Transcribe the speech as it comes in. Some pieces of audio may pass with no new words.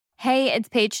Hey, it's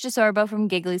Paige DeSorbo from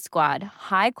Giggly Squad.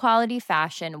 High quality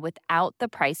fashion without the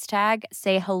price tag.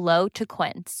 Say hello to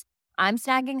Quince. I'm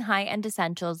snagging high-end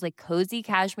essentials like cozy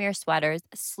cashmere sweaters,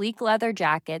 sleek leather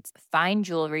jackets, fine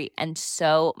jewelry, and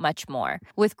so much more.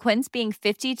 With Quince being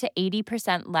 50 to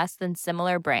 80% less than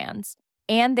similar brands.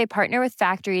 And they partner with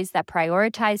factories that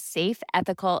prioritize safe,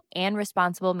 ethical, and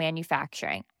responsible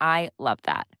manufacturing. I love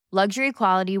that. Luxury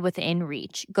quality within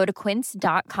reach. Go to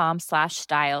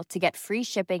quince.com/style to get free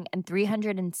shipping and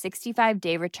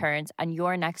 365-day returns on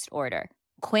your next order.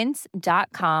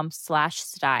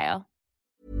 Quince.com/style.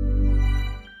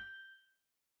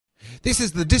 This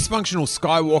is the Dysfunctional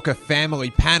Skywalker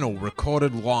Family Panel,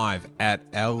 recorded live at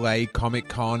LA Comic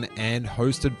Con and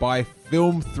hosted by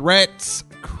Film Threats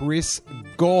Chris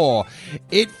Gore.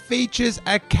 It features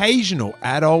occasional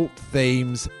adult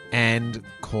themes and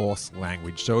coarse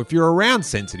language, so if you're around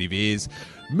sensitive ears,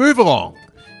 move along.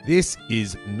 This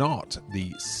is not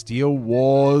the Steele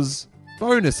Wars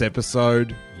bonus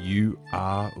episode you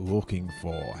are looking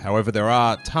for. However, there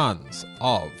are tons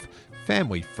of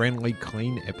family-friendly,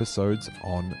 clean episodes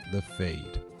on the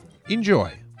feed.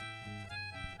 Enjoy.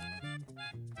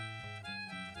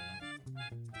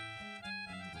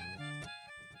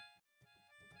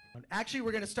 Actually,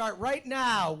 we're going to start right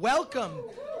now. Welcome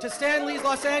to Stan Lee's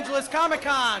Los Angeles Comic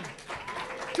Con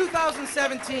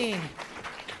 2017.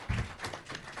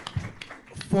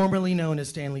 Formerly known as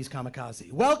Stan Lee's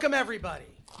Kamikaze. Welcome, everybody.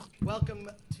 Welcome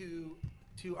to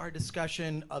our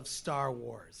discussion of Star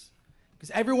Wars.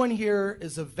 Because everyone here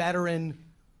is a veteran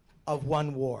of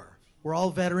one war. We're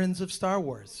all veterans of Star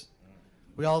Wars.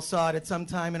 We all saw it at some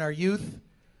time in our youth.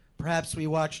 Perhaps we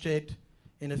watched it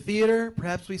in a theater.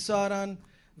 Perhaps we saw it on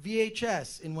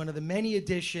VHS in one of the many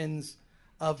editions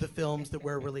of the films that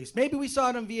were released. Maybe we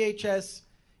saw it on VHS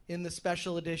in the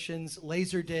special editions,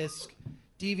 Laserdisc,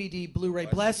 DVD, Blu-ray.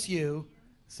 Bless you.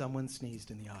 Someone sneezed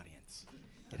in the audience.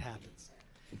 It happens.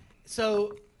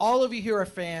 So all of you here are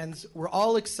fans. We're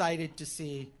all excited to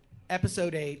see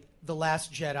Episode 8, The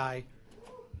Last Jedi,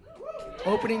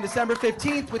 opening December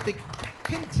 15th with the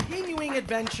continuing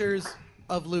adventures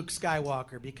of Luke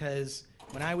Skywalker, because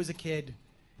when I was a kid,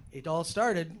 it all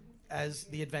started as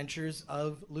the adventures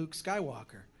of Luke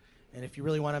Skywalker. And if you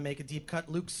really want to make a deep cut,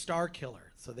 Luke's Star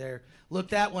Killer. So there, look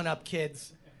that one up,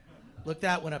 kids. Look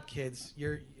that one up, kids.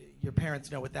 Your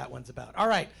parents know what that one's about. All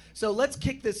right, so let's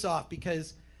kick this off,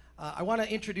 because I want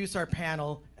to introduce our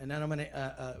panel, and then I'm going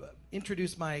to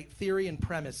introduce my theory and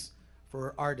premise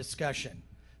for our discussion.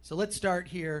 So let's start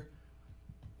here,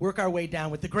 work our way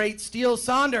down with the great Steele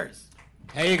Saunders.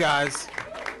 Hey, you guys.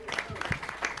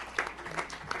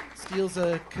 Steele's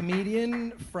a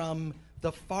comedian from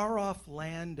the far-off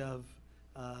land of,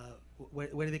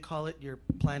 what do they call it, your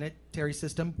planetary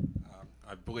system?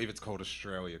 I believe it's called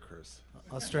Australia, Chris.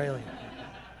 Australia.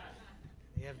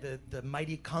 They have the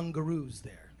mighty kangaroos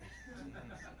there.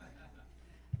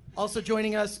 Also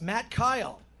joining us, Matt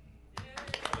Kyle.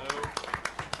 Hello.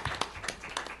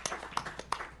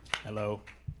 Hello.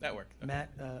 That worked. Matt,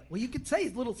 well, you could say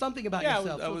a little something about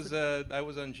yourself. I was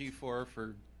on G4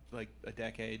 for like a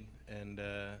decade, and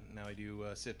now I do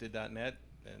Sifted.net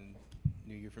and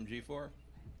New Year from G4.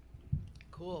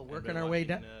 Cool, working our way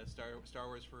down. Star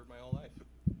Wars for my whole life.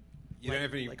 You don't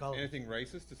have anything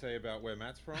racist to say about where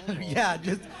Matt's from? Yeah,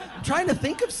 just I'm trying to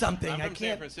think of something. I'm from I can't.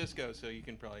 San Francisco, so you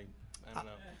can probably, I don't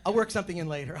know. I'll work something in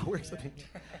later.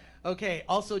 Okay,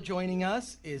 also joining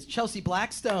us is Chelsea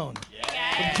Blackstone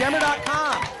from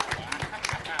Gemmer.com.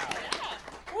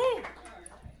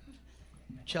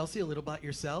 Chelsea, a little about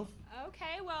yourself.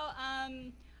 Okay, well,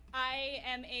 I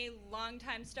am a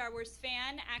longtime Star Wars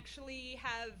fan. Actually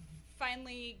have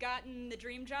finally gotten the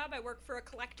dream job. I work for a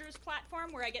collector's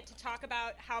platform where I get to talk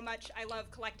about how much I love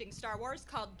collecting Star Wars,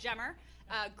 called Gemmer.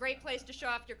 Great place to show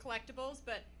off your collectibles,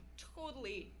 but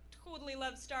totally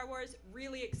love Star Wars.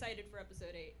 Really excited for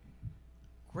Episode 8.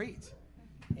 Great.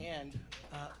 And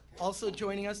also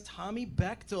joining us, Tommy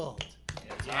Bechtold.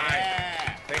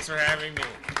 Hi. Thanks for having me.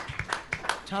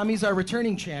 Tommy's our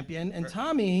returning champion, and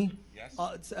Tommy, Yes.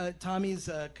 Tommy's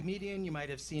a comedian. You might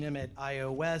have seen him at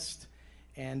I.O. West,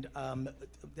 and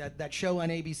that show on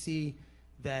ABC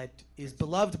that is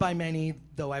beloved by many,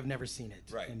 though I've never seen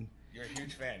it. Right. And You're a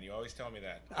huge fan. You always tell me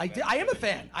that. I am a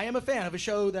fan. I am a fan of a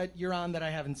show that you're on that I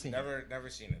haven't seen. Never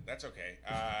seen it. That's okay.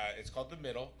 It's called The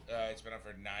Middle. It's been on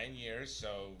for 9 years,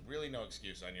 so really no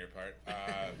excuse on your part.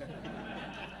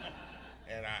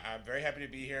 And I'm very happy to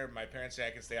be here. My parents say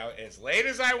I can stay out as late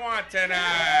as I want tonight.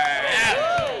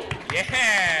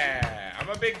 Yeah. I'm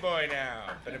a big boy now.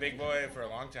 Been a big boy for a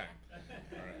long time. All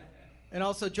right. And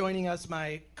also joining us,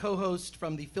 my co-host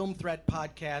from the Film Threat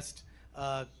podcast,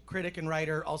 critic and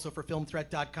writer, also for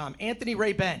FilmThreat.com. Anthony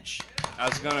Ray Bench.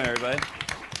 How's it going, everybody?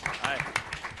 Hi.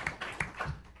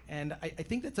 And I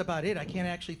think that's about it. I can't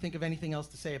actually think of anything else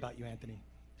to say about you, Anthony.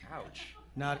 Ouch.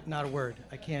 Not a word.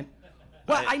 I can't.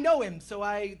 Well, I know him, so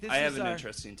I have an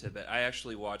interesting tidbit. I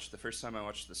actually watched, the first time I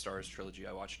watched the Star Wars trilogy,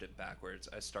 I watched it backwards.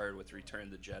 I started with Return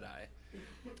of the Jedi.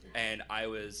 And I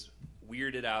was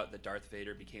weirded out that Darth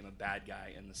Vader became a bad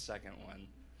guy in the second one.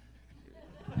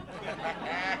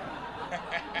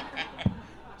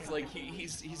 It's like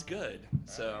he's good.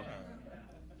 So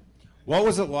What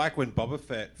was it like when Boba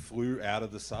Fett flew out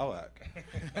of the Sarlacc?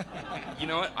 you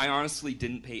know what? I honestly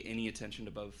didn't pay any attention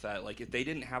to Boba Fett. Like, if they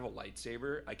didn't have a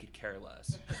lightsaber, I could care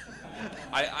less.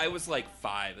 I was like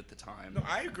 5 at the time. No,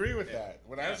 I agree with that.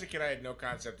 When I was a kid, I had no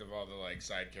concept of all the like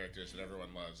side characters that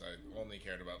everyone loves. I only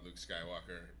cared about Luke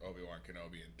Skywalker, Obi-Wan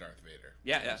Kenobi, and Darth Vader.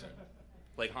 Yeah.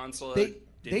 Like Han Solo.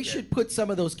 They should put some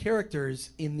of those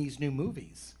characters in these new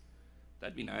movies.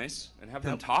 That'd be nice. And have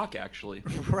them talk, actually.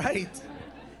 Right.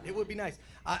 It would be nice.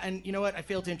 And you know what? I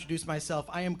failed to introduce myself.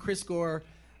 I am Chris Gore,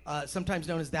 sometimes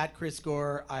known as That Chris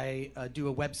Gore. I do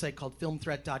a website called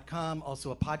FilmThreat.com,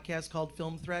 also a podcast called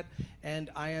Film Threat.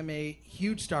 And I am a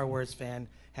huge Star Wars fan,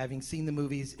 having seen the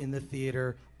movies in the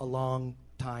theater a long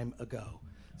time ago.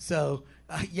 So,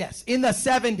 yes, in the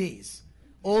 70s.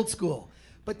 Old school.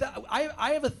 But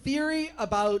I have a theory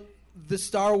about the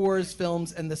Star Wars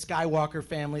films and the Skywalker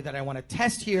family that I want to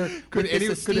test here with this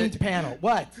esteemed panel.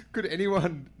 What? Could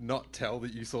anyone not tell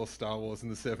that you saw Star Wars in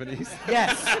the 70s?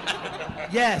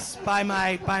 Yes, by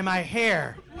my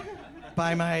hair.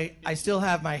 I still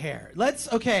have my hair. This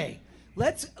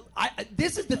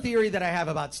is the theory that I have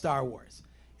about Star Wars,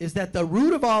 is that the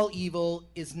root of all evil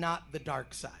is not the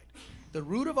dark side. The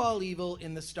root of all evil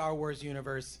in the Star Wars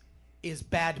universe is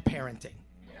bad parenting.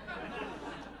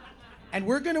 And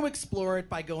we're going to explore it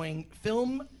by going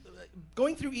through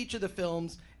each of the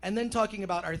films and then talking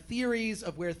about our theories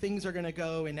of where things are going to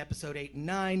go in episode 8 and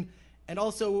 9, and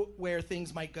also where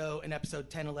things might go in episode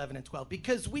 10, 11, and 12.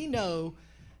 Because we know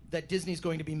that Disney's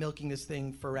going to be milking this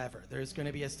thing forever. There's going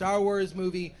to be a Star Wars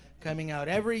movie coming out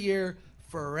every year,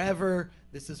 forever.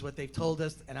 This is what they've told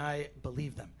us, and I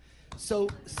believe them.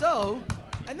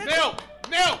 And then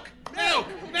Milk!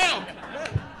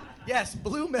 Yes,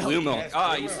 blue milk. Blue milk.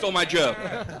 Yes, you stole my joke.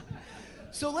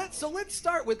 So let's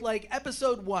start with like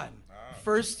episode 1.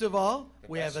 First of all,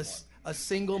 we have a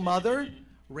single mother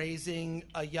raising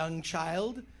a young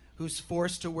child who's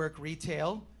forced to work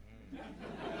retail.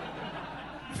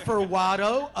 For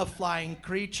Watto, a flying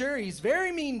creature, he's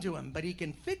very mean to him, but he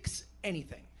can fix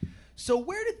anything. So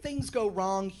where did things go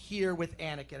wrong here with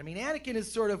Anakin? I mean, Anakin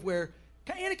is sort of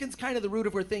Anakin's kind of the root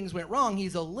of where things went wrong.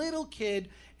 He's a little kid,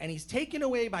 and he's taken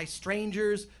away by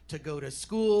strangers to go to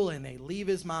school, and they leave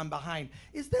his mom behind.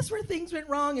 Is this where things went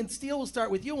wrong? And Steele, we'll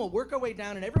start with you, and we'll work our way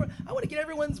down. And I want to get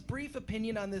everyone's brief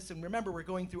opinion on this. And remember, we're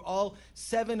going through all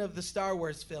 7 of the Star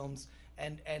Wars films,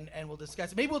 and we'll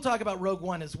discuss it. Maybe we'll talk about Rogue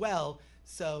One as well.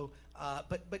 So,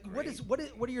 but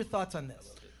what are your thoughts on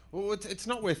this? Well, it's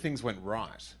not where things went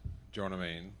right. Do you know what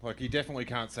I mean? Like, you definitely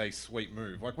can't say sweet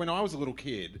move. Like, when I was a little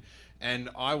kid and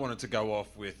I wanted to go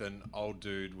off with an old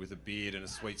dude with a beard and a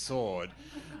sweet sword,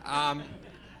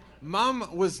 Mum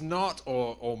was not,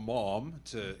 or Mom,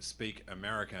 to speak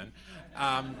American,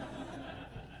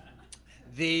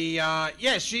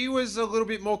 she was a little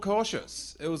bit more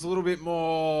cautious. It was a little bit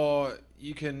more,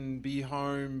 you can be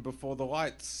home before the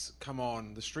lights come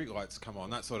on, the street lights come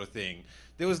on, that sort of thing.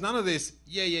 There was none of this,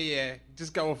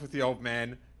 just go off with the old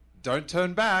man. Don't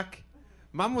turn back.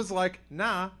 Mum was like,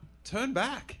 nah, turn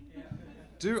back. Yeah.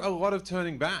 Do a lot of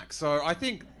turning back. So I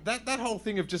think that whole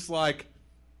thing of just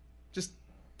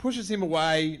pushes him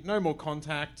away, no more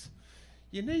contact.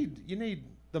 You need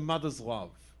the mother's love,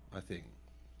 I think.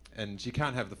 And you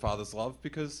can't have the father's love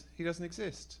because he doesn't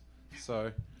exist.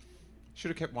 So should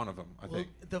have kept one of them, I think.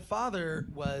 The father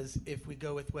was, if we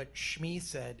go with what Shmi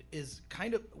said,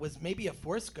 was maybe a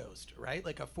Force ghost, right?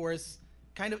 Like a Force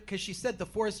kind of, because she said the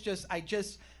Force I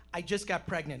just got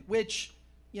pregnant, which,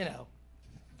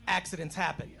 accidents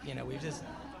happen.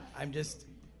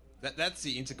 That's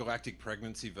the intergalactic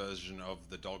pregnancy version of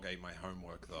the dog ate my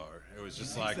homework, though. It was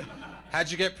just like,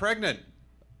 how'd you get pregnant?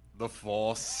 The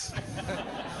Force.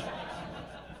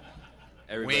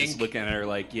 Everybody's Wink. looking at her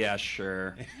like, yeah,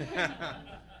 sure.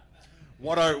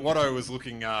 Watto was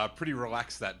looking pretty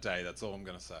relaxed that day. That's all I'm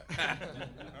going to say.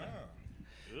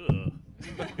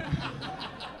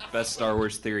 Best Star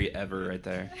Wars theory ever right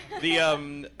there.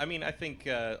 I think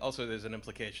also there's an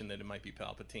implication that it might be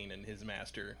Palpatine and his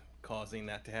master causing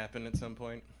that to happen at some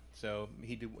point. So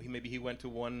maybe he went to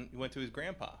his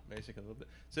grandpa basically a little bit.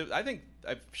 So I think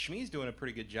Shmi's doing a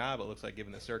pretty good job. It looks like,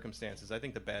 given the circumstances. I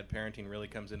think the bad parenting really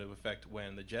comes into effect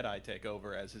when the Jedi take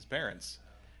over as his parents,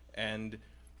 and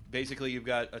basically you've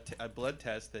got a blood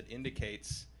test that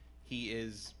indicates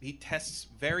he tests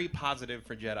very positive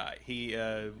for Jedi. He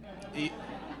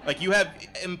like, you have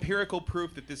empirical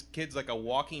proof that this kid's like a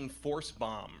walking force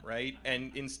bomb, right?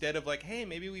 And instead of like, hey,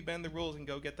 maybe we bend the rules and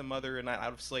go get the mother and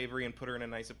out of slavery and put her in a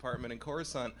nice apartment in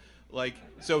Coruscant, like,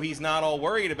 so he's not all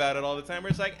worried about it all the time. We're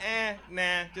just like,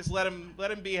 nah, just let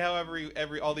him be however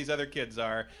all these other kids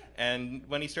are. And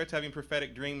when he starts having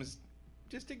prophetic dreams,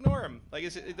 just ignore him. Like,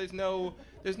 there's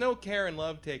no care and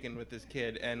love taken with this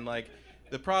kid. And like,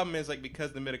 the problem is, like,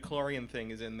 because the midichlorian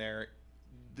thing is in there,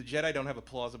 the Jedi don't have a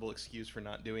plausible excuse for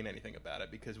not doing anything about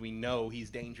it, because we know he's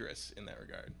dangerous in that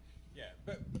regard.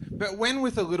 Yeah, but when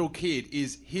with a little kid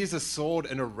is, here's a sword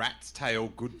and a rat's tail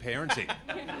good parenting?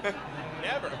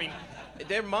 Never. I mean,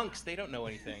 they're monks. They don't know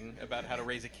anything about how to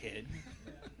raise a kid.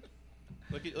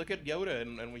 Look at Yoda,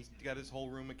 and we got his whole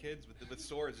room of kids with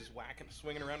swords, just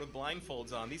swinging around with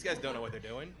blindfolds on. These guys don't know what they're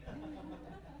doing.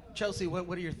 Chelsea, what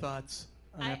are your thoughts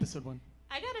on episode 1?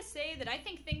 I gotta say that I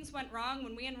think things went wrong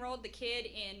when we enrolled the kid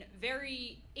in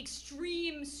very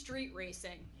extreme street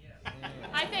racing.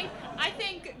 I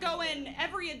think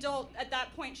every adult at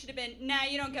that point should have been, nah,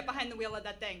 you don't get behind the wheel of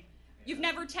that thing. You've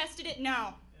never tested it?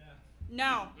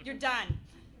 No, you're done.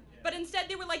 But instead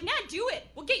they were like, nah, do it.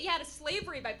 We'll get you out of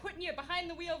slavery by putting you behind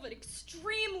the wheel of an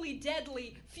extremely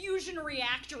deadly fusion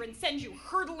reactor and send you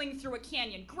hurtling through a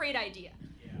canyon. Great idea.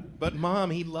 But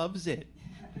Mom, he loves it.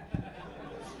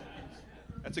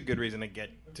 That's a good reason to get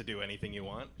to do anything you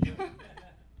want.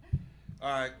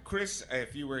 Chris,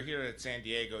 if you were here at San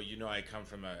Diego, you know I come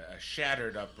from a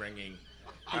shattered upbringing,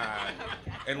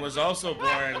 and was also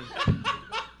born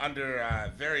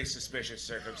under very suspicious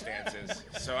circumstances.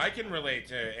 So I can relate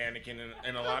to Anakin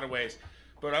in a lot of ways.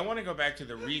 But I want to go back to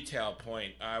the retail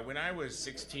point. When I was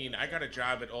 16, I got a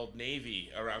job at Old Navy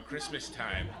around Christmas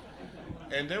time.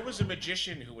 And there was a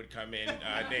magician who would come in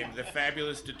named the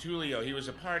Fabulous Tertulio. He was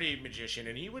a party magician,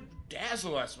 and he would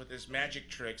dazzle us with his magic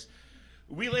tricks.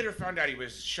 We later found out he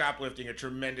was shoplifting a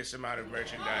tremendous amount of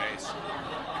merchandise.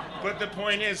 But the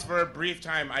point is, for a brief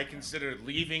time, I considered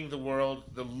leaving the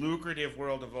lucrative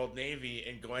world of Old Navy,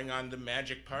 and going on the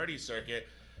magic party circuit.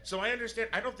 So I understand.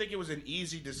 I don't think it was an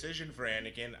easy decision for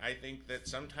Anakin. I think that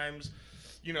sometimes,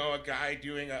 you know, a guy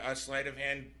doing a sleight of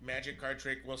hand magic card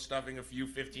trick while stuffing a few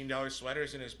 $15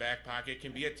 sweaters in his back pocket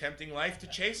can be a tempting life to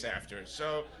chase after.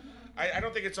 So I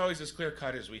don't think it's always as clear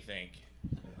cut as we think.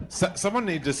 So, someone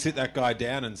need to sit that guy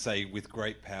down and say, with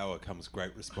great power comes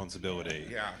great responsibility.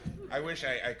 Yeah, I wish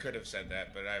I could have said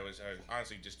that, but I was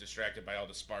honestly just distracted by all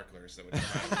the sparklers that would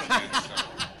come out of the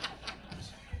so.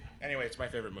 Anyway, it's my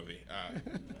favorite movie.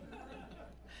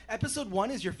 Episode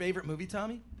 1 is your favorite movie,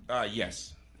 Tommy?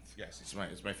 Yes,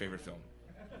 it's my favorite film.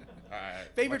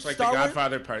 Favorite much like Star The Wars?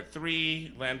 Godfather Part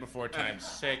 3, Land Before Time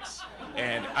 6,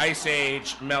 and Ice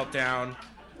Age, Meltdown.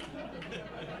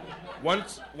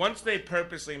 Once they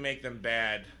purposely make them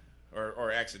bad,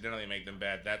 or accidentally make them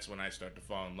bad, that's when I start to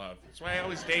fall in love. That's why I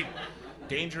always date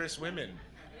dangerous women.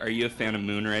 Are you a fan of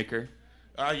Moonraker?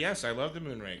 Yes, I love the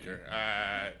Moonraker.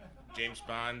 James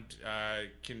Bond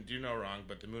can do no wrong,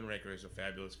 but the Moonraker is a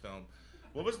fabulous film.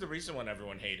 What was the recent one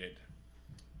everyone hated?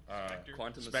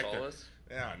 Quantum of Spectre. Solace?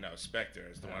 No, Spectre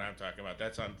is the one I'm talking about.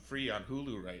 That's free on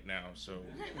Hulu right now, so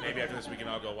maybe after this we can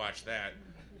all go watch that,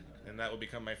 and that will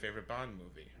become my favorite Bond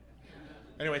movie.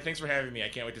 Anyway, thanks for having me. I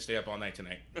can't wait to stay up all night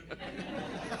tonight.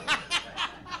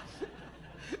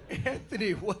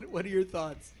 Anthony, what are your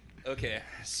thoughts? Okay,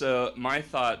 so my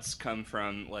thoughts come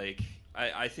from, like,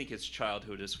 I think his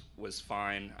childhood was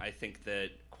fine. I think that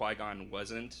Qui-Gon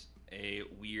wasn't a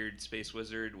weird space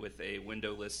wizard with a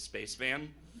windowless space van.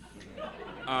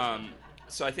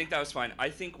 So I think that was fine. I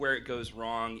think where it goes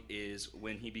wrong is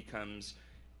when he becomes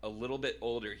a little bit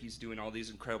older. He's doing all these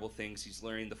incredible things. He's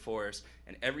learning the Force.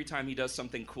 And every time he does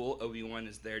something cool, Obi-Wan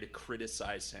is there to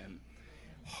criticize him.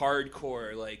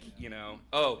 Hardcore, like, you know,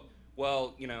 oh,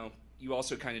 well, you know, you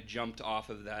also kind of jumped off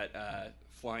of that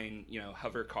flying, you know,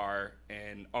 hover car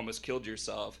and almost killed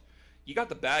yourself. You got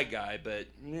the bad guy, but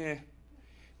meh.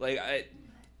 Like,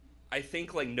 I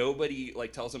think, like, nobody,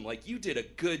 like, tells him, like, you did a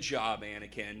good job,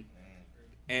 Anakin.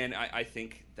 And I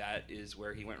think that is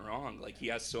where he went wrong. Like, he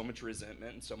has so much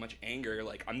resentment and so much anger.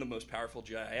 Like, I'm the most powerful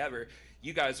Jedi ever.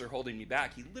 You guys are holding me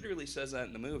back. He literally says that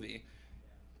in the movie.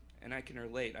 And I can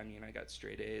relate. I mean, I got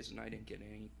straight A's and I didn't get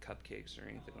any cupcakes or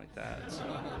anything like that. So.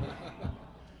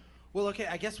 Well, okay,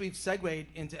 I guess we've segued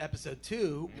into episode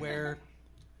 2, where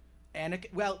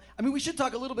Anakin. Well, I mean, we should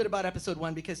talk a little bit about Episode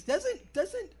 1 because doesn't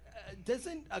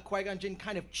Qui-Gon Jinn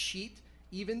kind of cheat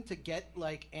even to get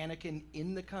like Anakin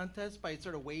in the contest by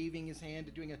sort of waving his hand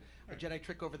and doing a Jedi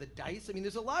trick over the dice? I mean,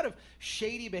 there's a lot of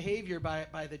shady behavior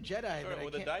by the Jedi. Well,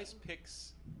 the dice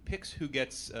picks who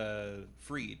gets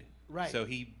freed. Right. So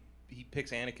he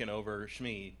picks Anakin over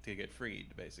Shmi to get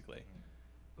freed, basically,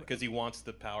 because he wants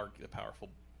the powerful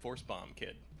Force bomb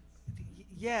kid.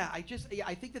 Yeah, I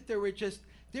think that there were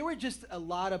just a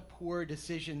lot of poor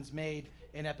decisions made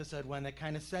in Episode 1 that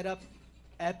kind of set up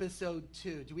Episode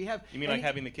 2. Do we have? You mean like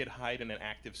having the kid hide in an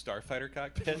active starfighter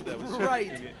cockpit? That was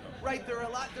right. There are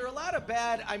a lot of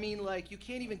bad. I mean, like you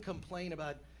can't even complain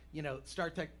about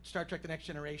Star Trek: The Next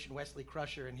Generation, Wesley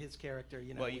Crusher and his character.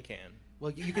 Well, you can.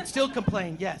 Well, you could still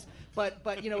complain, yes, but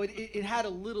it had a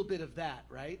little bit of that,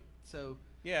 right? So.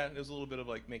 Yeah, it was a little bit of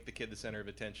like make the kid the center of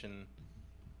attention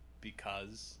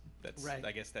because that's right.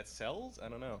 I guess that sells. I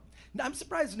don't know. No, I'm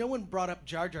surprised no one brought up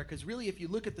Jar Jar because really, if you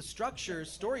look at the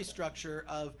story structure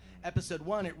of Episode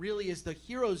 1, it really is the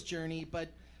hero's journey, but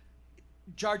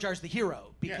Jar Jar's the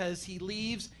hero because he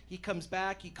leaves, he comes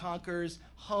back, he conquers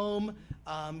home.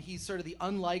 He's sort of the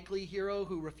unlikely hero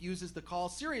who refuses the call.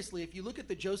 Seriously, if you look at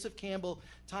the Joseph Campbell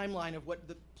timeline of what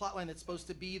the plotline that's supposed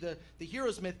to be the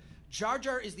hero's myth, Jar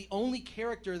Jar is the only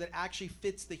character that actually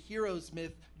fits the hero's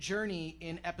myth journey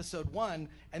in Episode 1,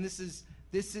 and this is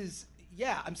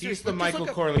I'm serious. He's the Michael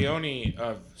Corleone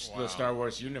of the Star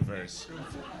Wars universe.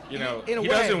 He way.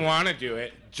 doesn't want to do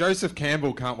it. Joseph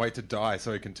Campbell can't wait to die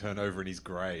so he can turn over in his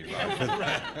grave.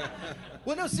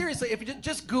 Well, no, seriously, if you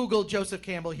just Google Joseph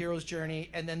Campbell hero's journey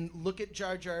and then look at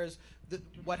Jar Jar's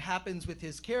what happens with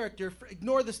his character,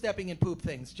 ignore the stepping and poop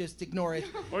things. Just ignore it.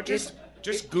 Or just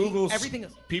Google everything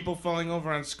else. People falling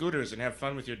over on scooters and have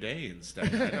fun with your day and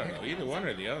stuff. I don't know, either one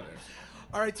or the other.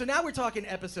 All right, so now we're talking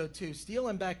Episode 2. Steele,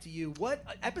 I'm back to you. What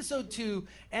Episode 2?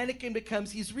 Anakin becomes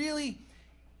he's really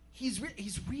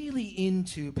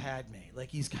into Padme. Like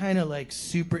he's kind of like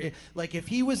super. Like if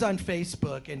he was on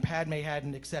Facebook and Padme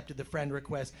hadn't accepted the friend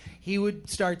request, he would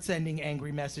start sending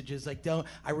angry messages like, "Don't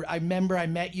I remember I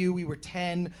met you. We were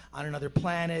 10 on another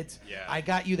planet. Yeah. I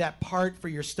got you that part for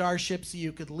your starship so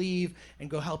you could leave and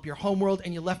go help your homeworld,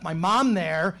 and you left my mom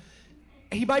there."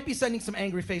 He might be sending some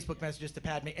angry Facebook messages to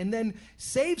Padme, and then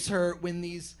saves her when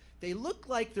they look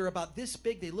like they're about this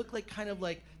big. They look like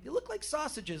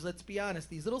sausages, let's be honest.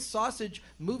 These little sausage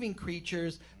moving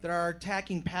creatures that are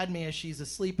attacking Padme as she's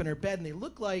asleep in her bed, and they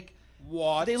look like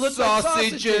What they look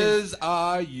sausages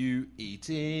are you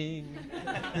eating?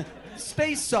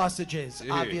 Space sausages,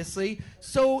 obviously.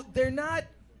 So they're not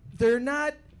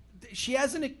she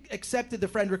hasn't accepted the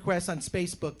friend request on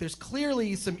Facebook. There's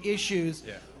clearly some issues.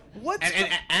 Yeah.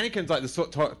 And Anakin's like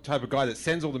the type of guy that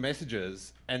sends all the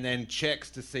messages and then checks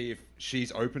to see if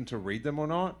she's open to read them or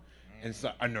not. And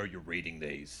so I know you're reading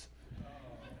these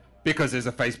because there's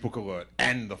a Facebook alert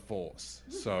and the Force.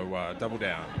 So double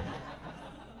down.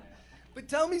 But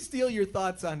tell me, Steele, your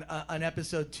thoughts on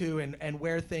Episode 2 and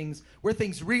where things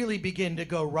really begin to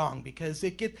go wrong, because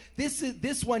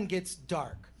this one gets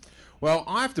dark. Well,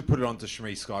 I have to put it onto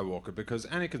Shmi Skywalker because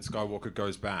Anakin Skywalker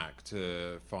goes back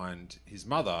to find his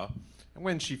mother, and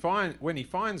when he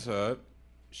finds her,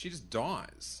 she just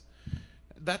dies.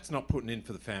 That's not putting in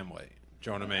for the family.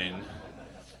 Do you know what I mean?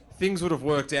 Things would have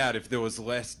worked out if there was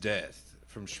less death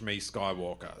from Shmi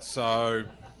Skywalker. So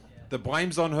the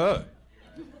blame's on her.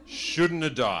 Shouldn't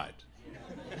have died.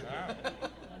 Wow.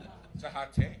 It's a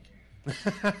hot take.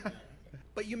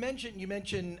 But you mentioned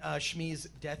Shmi's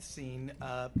death scene,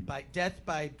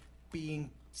 by being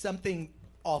something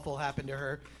awful happened to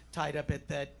her, tied up at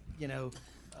that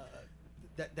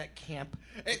that camp.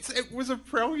 It was a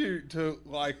prelude to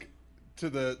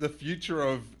the future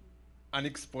of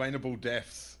unexplainable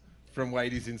deaths from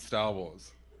ladies in Star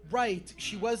Wars. Right.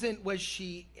 Was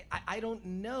she? I don't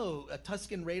know. A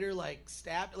Tusken Raider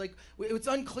stabbed. It's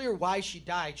unclear why she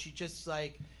died. She just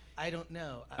I don't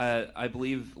know. I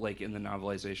believe, in the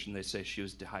novelization, they say she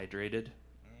was dehydrated.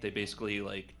 They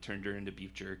basically, turned her into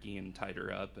beef jerky and tied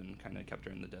her up and kind of kept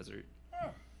her in the desert.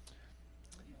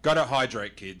 Gotta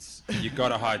hydrate, kids. You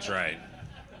gotta hydrate.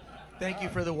 Thank you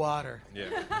for the water.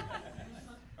 Yeah.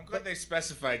 I'm glad they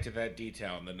specified to that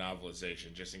detail in the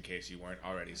novelization, just in case you weren't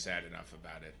already sad enough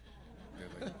about it. They're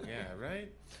like, yeah,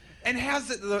 right? And how's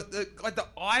it, the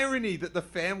irony that the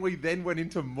family then went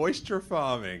into moisture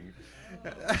farming?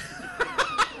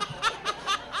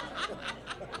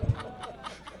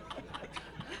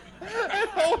 It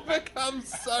all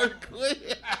becomes so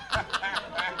clear.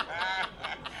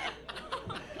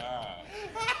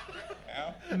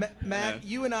 Matt,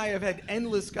 you you and I have had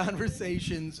endless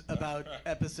conversations about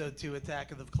Episode 2,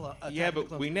 Attack of the Clones. Yeah, but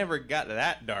we never got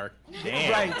that dark.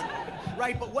 Damn.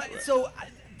 Right. But what? So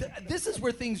this is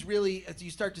where things really, as you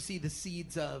start to see the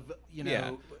seeds of,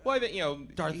 Yeah. Well, I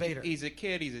think, Darth Vader. He's a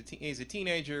kid. He's a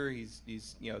teenager. He's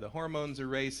the hormones are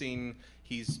racing.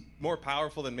 He's more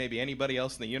powerful than maybe anybody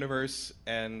else in the universe,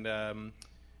 and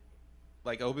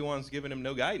like Obi-Wan's giving him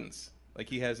no guidance. Like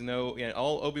he has no,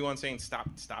 all Obi-Wan's saying stop,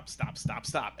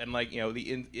 and like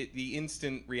the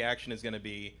instant reaction is going to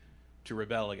be to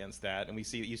rebel against that, and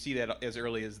you see that as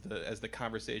early as the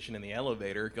conversation in the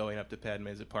elevator going up to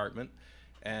Padme's apartment,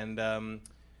 and I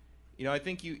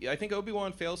think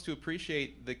Obi-Wan fails to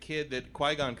appreciate the kid that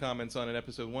Qui-Gon comments on in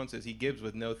Episode 1, says he gives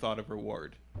with no thought of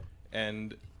reward,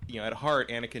 and at heart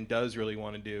Anakin does really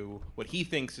want to do what he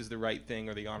thinks is the right thing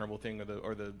or the honorable thing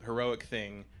or the heroic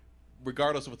thing,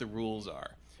 regardless of what the rules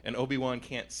are. And Obi-Wan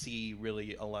can't see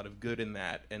really a lot of good in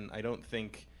that, and I don't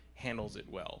think handles it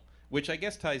well. Which I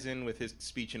guess ties in with his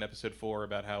speech in Episode 4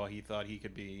 about how he thought he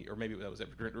could be, or maybe that was at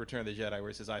Return of the Jedi, where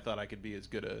he says, "I thought I could be as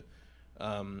good a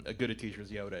teacher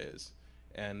as Yoda is."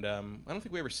 And I don't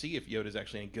think we ever see if Yoda's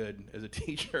actually any good as a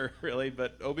teacher, really.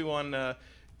 But Obi-Wan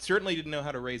certainly didn't know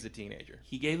how to raise a teenager.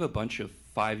 He gave a bunch of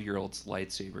 5-year-olds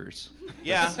lightsabers.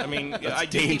 Yeah, I mean,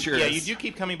 dangerous. You do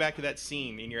keep coming back to that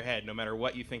scene in your head, no matter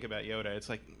what you think about Yoda. It's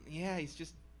like, yeah, he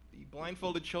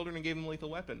blindfolded children and gave them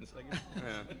lethal weapons. Like,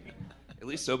 Yeah. At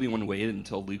least Obi-Wan waited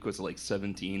until Luke was like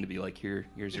 17 to be like, here's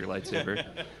your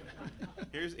lightsaber.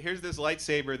 Here's this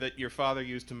lightsaber that your father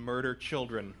used to murder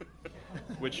children,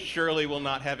 which surely will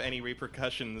not have any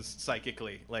repercussions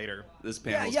psychically later. This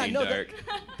panel's getting dark.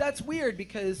 That's weird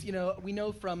because we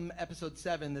know from Episode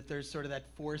 7 that there's sort of that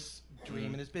Force dream,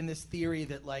 and there's been this theory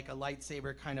that like a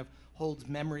lightsaber kind of holds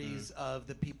memories of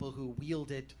the people who wield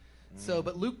it. So,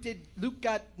 but Luke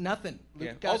got nothing.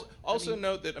 Note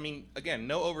that, again,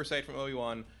 no oversight from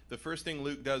Obi-Wan. The first thing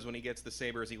Luke does when he gets the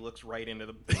saber is he looks right into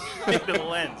the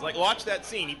lens. Like, watch that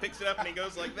scene. He picks it up and he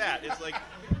goes like that. It's like,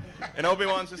 and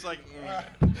Obi-Wan's just like.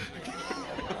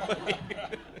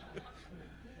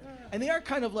 And they are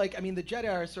kind of like, the Jedi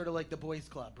are sort of like the boys'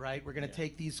 club, right? We're going to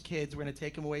take these kids, we're going to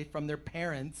take them away from their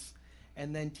parents,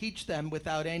 and then teach them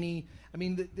without any.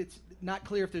 It's not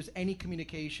clear if there's any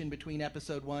communication between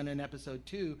Episode 1 and Episode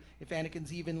 2. If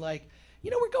Anakin's even like,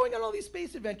 we're going on all these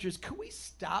space adventures. Could we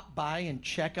stop by and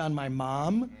check on my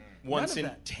mom? Once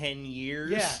in 10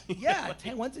 years? Yeah,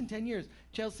 once in 10 years.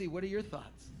 Chelsea, what are your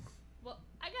thoughts? Well,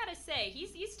 I gotta say,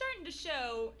 he's starting to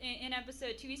show in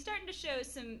Episode 2. He's starting to show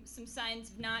some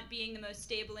signs of not being the most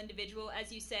stable individual.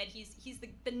 As you said, he's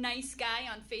the nice guy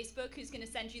on Facebook who's going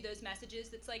to send you those messages.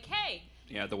 That's like, hey.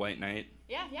 Yeah, the White Knight.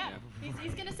 Yeah.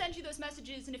 He's going to send you those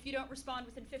messages, and if you don't respond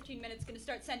within 15 minutes, going to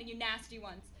start sending you nasty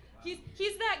ones.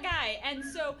 He's that guy, and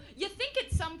so you think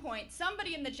at some point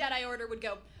somebody in the Jedi Order would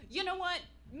go, you know what,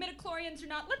 midichlorians or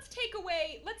not, let's take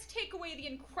away the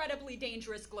incredibly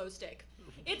dangerous glow stick.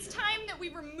 It's time that we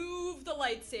remove the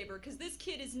lightsaber, because this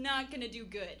kid is not going to do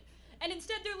good. And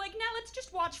instead they're like, now let's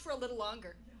just watch for a little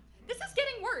longer. This is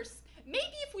getting worse.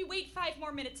 Maybe if we wait 5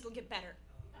 more minutes, it'll get better.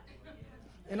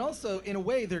 And also, in a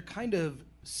way, they're kind of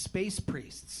space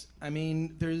priests. At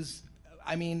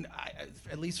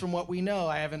least from what we know,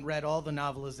 I haven't read all the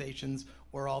novelizations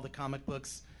or all the comic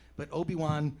books, but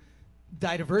Obi-Wan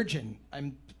died a virgin.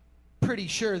 I'm pretty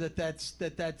sure that's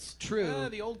true.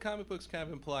 The old comic books kind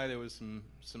of imply there was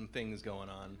some things going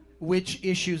on. Which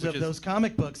issues of those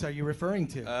comic books are you referring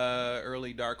to?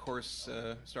 Early Dark Horse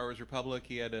Star Wars Republic.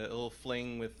 He had a little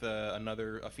fling with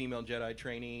a female Jedi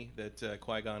trainee that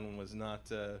Qui-Gon was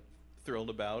not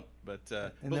thrilled about, but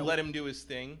let him do his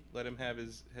thing, let him have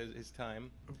his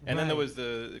time. And then there was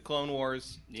the Clone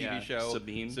Wars TV show.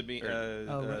 Sabine. Is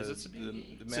it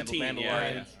Sabine? The Satine, Mandalorian.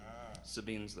 yeah.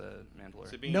 Sabine's the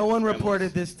Mandalorian. No one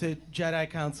reported this to Jedi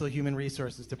Council Human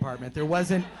Resources Department. There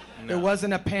wasn't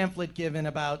a pamphlet given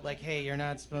about like, hey, you're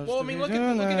not supposed to. Well, look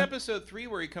at that. Episode 3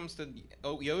 where he comes to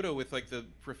Yoda with like the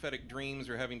prophetic dreams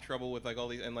or having trouble with like all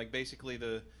these, and like basically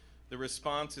the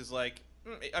response is like,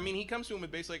 he comes to him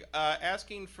with basically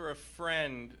asking for a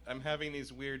friend. I'm having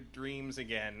these weird dreams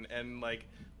again, and like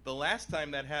the last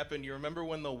time that happened, you remember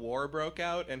when the war broke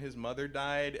out and his mother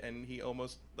died, and he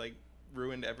almost like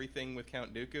ruined everything with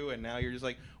Count Dooku, and now you're just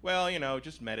like, well,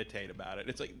 just meditate about it.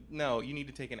 It's like, no, you need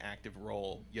to take an active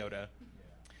role, Yoda.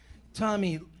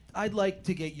 Tommy, I'd like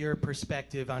to get your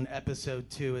perspective on Episode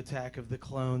 2, Attack of the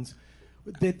Clones.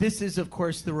 This is, of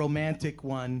course, the romantic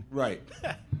one. Right.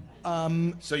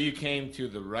 So you came to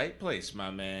the right place,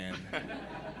 my man.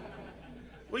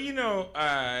 Well,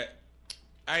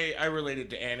 I related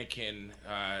to Anakin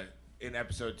in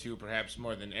Episode 2 perhaps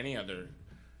more than any other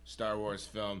Star Wars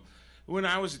film. When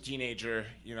I was a teenager,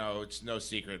 it's no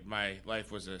secret, my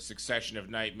life was a succession of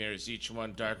nightmares, each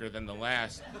one darker than the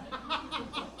last.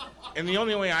 And the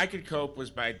only way I could cope was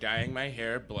by dyeing my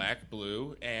hair black,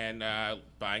 blue, and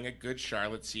buying a good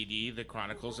Charlotte CD, The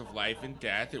Chronicles of Life and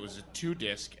Death. It was a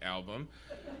 2-disc album.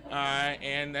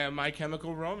 And My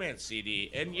Chemical Romance CD.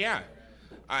 And yeah,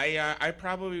 I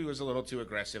probably was a little too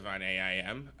aggressive on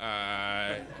AIM.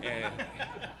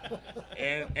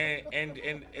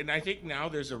 And I think now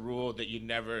there's a rule that you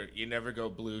never go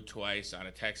blue twice on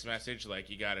a text message. Like,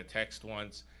 you got to text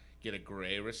once, get a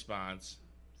gray response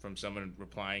from someone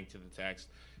replying to the text.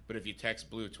 But if you text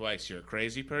blue twice, you're a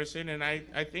crazy person. And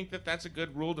I think that's a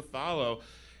good rule to follow.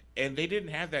 And they didn't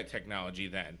have that technology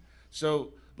then.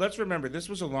 So let's remember, this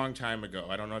was a long time ago.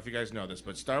 I don't know if you guys know this,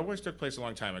 but Star Wars took place a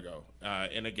long time ago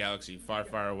in a galaxy far,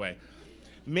 far away.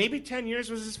 Maybe 10 years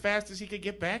was as fast as he could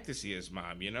get back to see his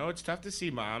mom. It's tough to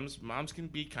see moms. Moms can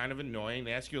be kind of annoying.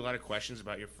 They ask you a lot of questions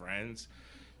about your friends.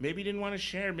 Maybe he didn't want to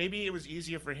share. Maybe it was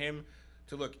easier for him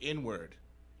to look inward.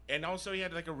 And also he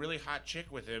had like a really hot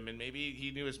chick with him, and maybe he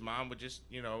knew his mom would just,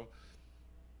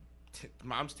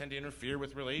 moms tend to interfere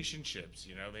with relationships.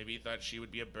 Maybe he thought she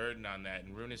would be a burden on that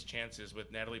and ruin his chances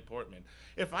with Natalie Portman.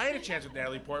 If I had a chance with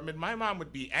Natalie Portman, my mom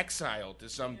would be exiled to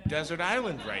some desert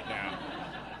island right now.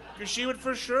 Because she would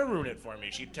for sure ruin it for me.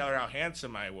 She'd tell her how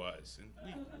handsome I was.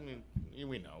 And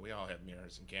we know, we all have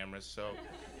mirrors and cameras. So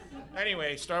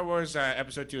anyway, Star Wars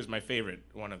Episode 2 is my favorite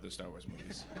one of the Star Wars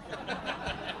movies.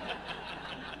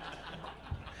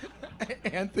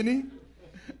 Anthony?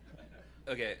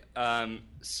 Okay,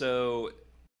 so...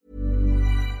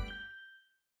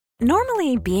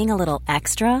 Normally, being a little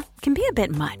extra can be a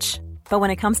bit much. But when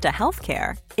it comes to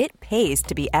healthcare, it pays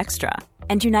to be extra.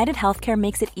 And United Healthcare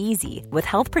makes it easy with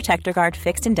Health Protector Guard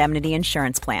fixed indemnity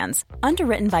insurance plans.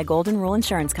 Underwritten by Golden Rule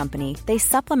Insurance Company, they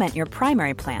supplement your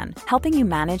primary plan, helping you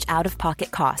manage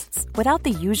out-of-pocket costs without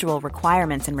the usual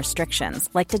requirements and restrictions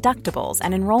like deductibles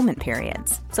and enrollment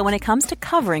periods. So when it comes to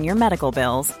covering your medical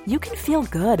bills, you can feel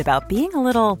good about being a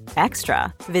little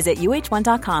extra. Visit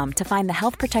UH1.com to find the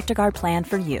Health Protector Guard plan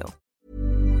for you.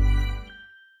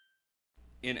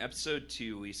 In episode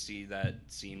 2, we see that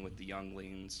scene with the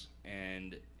younglings,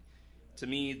 and to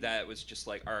me, that was just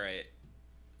like, all right,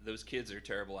 those kids are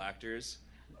terrible actors,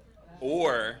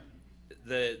 or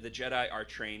the Jedi are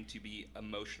trained to be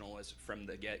emotional from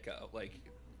the get-go, like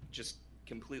just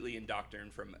completely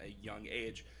indoctrinated from a young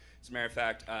age. As a matter of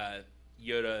fact,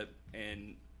 Yoda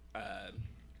and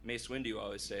Mace Windu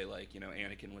always say, like,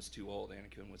 Anakin was too old.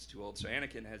 So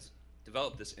Anakin has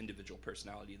developed this individual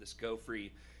personality, this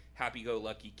go-free,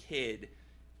 happy-go-lucky kid,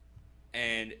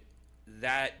 and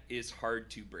that is hard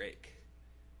to break.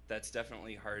 That's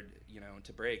definitely hard,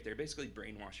 to break. They're basically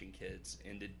brainwashing kids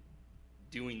into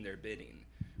doing their bidding,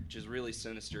 which is really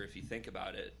sinister if you think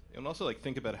about it. And also,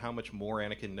 think about how much more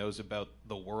Anakin knows about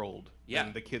the world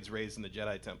than the kids raised in the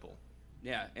Jedi Temple.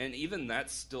 Yeah, and even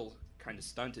that's still kind of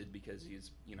stunted because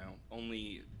he's,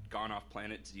 only gone off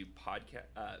planet to do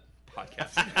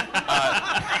podcasts.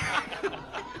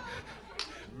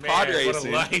 Pod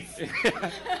racing. What a life.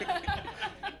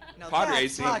 Pod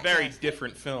racing. A very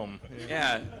different film.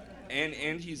 Yeah,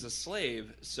 and he's a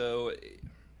slave. So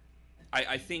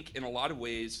I think in a lot of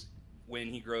ways, when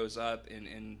he grows up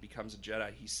and becomes a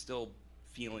Jedi, he's still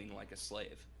feeling like a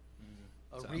slave.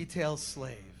 A retail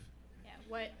slave.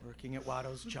 Yeah, working at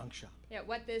Watto's junk shop. Yeah,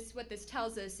 what this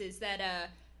tells us is that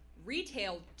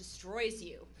retail destroys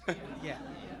you. Yeah.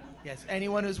 Yes,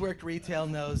 anyone who's worked retail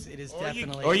knows it is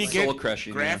definitely... Or you get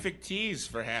soul-crushing, graphic tees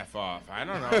for half off. I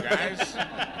don't know, guys.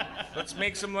 Let's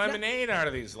make some lemonade out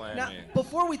of these Now, lemons.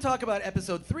 before we talk about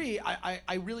Episode 3,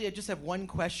 I really just have one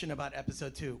question about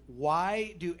Episode 2.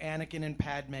 Why do Anakin and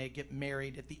Padme get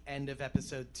married at the end of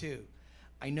Episode 2?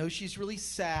 I know she's really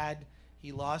sad.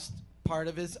 He lost part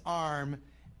of his arm,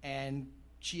 and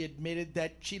she admitted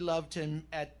that she loved him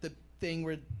at the thing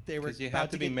where they were Because you about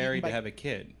have to be get married eaten to by- have a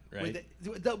kid, right?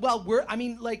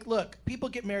 Look, people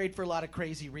get married for a lot of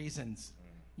crazy reasons.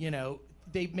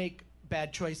 They make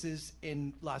bad choices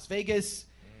in Las Vegas.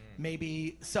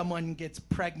 Maybe someone gets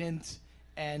pregnant,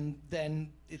 and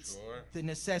then it's the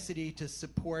necessity to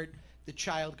support the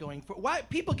child going forward. Why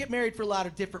people get married for a lot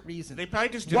of different reasons. They probably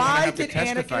just didn't want to have to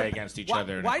testify against each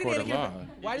other in a court of law.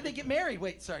 Why did they get married?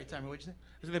 Wait, sorry, Tommy, what'd you say?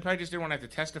 They probably just didn't want to have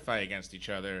to testify against each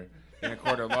other in a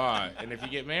court of law. And if you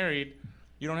get married,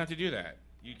 you don't have to do that.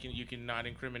 You can not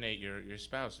incriminate your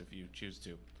spouse if you choose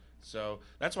to. So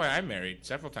that's why I'm married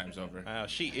several times over. Wow,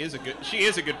 she is a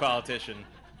good politician.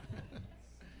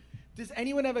 Does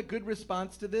anyone have a good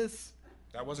response to this?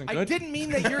 That wasn't good. I didn't mean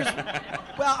that yours.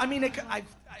 Well, I mean,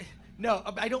 no,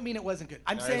 I don't mean it wasn't good.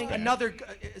 I'm saying bad. another.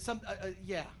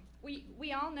 Yeah.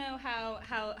 we all know how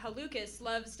Lucas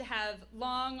loves to have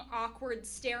long, awkward,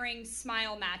 staring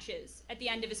smile matches at the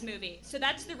end of his movie. So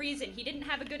that's the reason. He didn't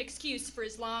have a good excuse for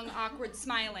his long, awkward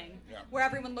smiling, where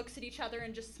everyone looks at each other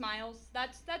and just smiles.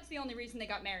 That's the only reason they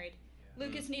got married.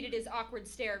 Lucas needed his awkward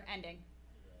stare ending.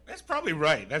 That's probably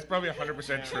right. That's probably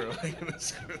 100%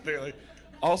 true.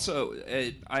 Also,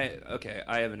 I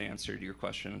have an answer to your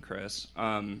question, Chris.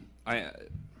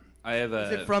 I have a.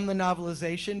 Is it from the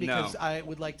novelization? Because No. I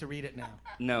would like to read it now.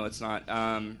 No, it's not.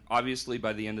 Obviously,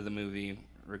 by the end of the movie,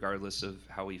 regardless of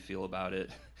how we feel about it,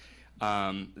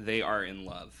 they are in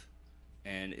love.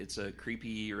 And it's a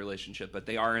creepy relationship, but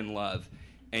they are in love.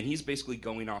 And he's basically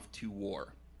going off to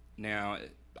war. Now,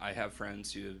 I have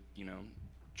friends who,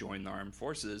 joined the armed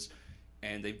forces,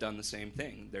 and they've done the same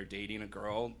thing. They're dating a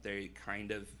girl. They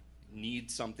kind of need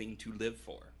something to live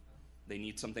for. They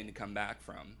need something to come back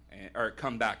from, or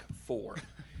come back for.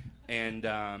 And,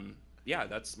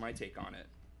 that's my take on it.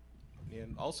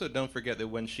 And also, don't forget that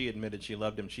when she admitted she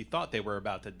loved him, she thought they were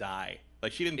about to die.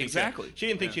 Like, she didn't think Exactly. She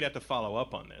didn't think she'd have to follow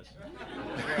up on this.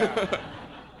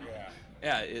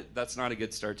 That's not a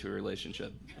good start to a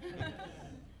relationship.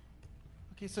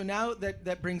 Okay, so now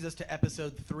that brings us to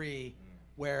episode 3,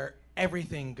 where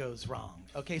everything goes wrong.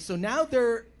 Okay, so now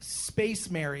they're space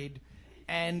married,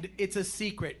 and it's a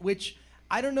secret, which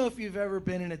I don't know if you've ever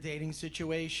been in a dating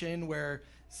situation where,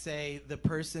 say, the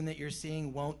person that you're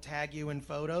seeing won't tag you in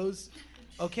photos.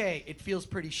 Okay, it feels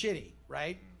pretty shitty,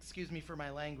 right? Excuse me for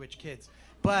my language, kids.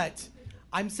 But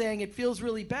I'm saying it feels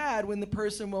really bad when the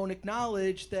person won't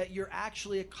acknowledge that you're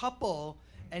actually a couple.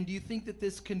 And do you think that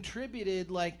this contributed,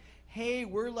 like, hey,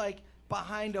 we're like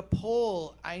behind a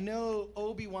pole. I know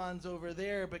Obi-Wan's over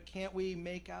there, but can't we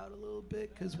make out a little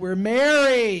bit? Because we're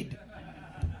married.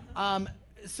 I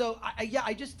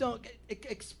just don't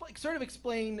sort of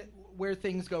explain where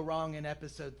things go wrong in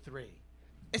episode 3.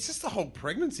 It's just the whole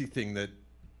pregnancy thing that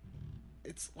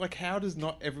it's like, how does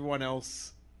not everyone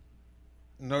else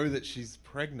know that she's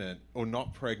pregnant or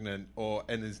not pregnant,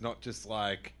 and is not just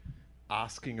like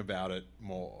asking about it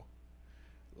more?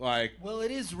 Like, well,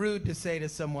 it is rude to say to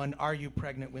someone, "Are you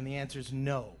pregnant?" when the answer is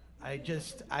no.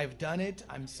 I've done it.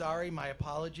 I'm sorry. My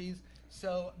apologies.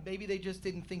 So maybe they just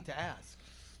didn't think to ask.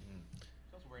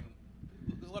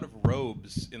 There's a lot of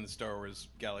robes in the Star Wars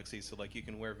galaxy, so like you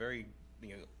can wear very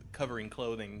covering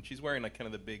clothing. She's wearing like kind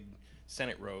of the big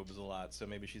Senate robes a lot, so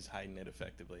maybe she's hiding it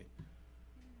effectively.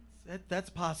 That's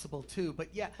possible too,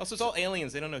 but yeah. Also, it's all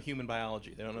aliens. They don't know human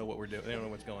biology. They don't know what we're doing. They don't know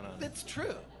what's going on. That's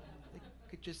true. They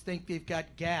could just think they've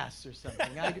got gas or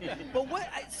something. I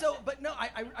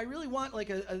really want like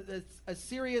a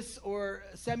serious or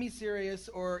semi-serious,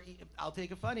 or I'll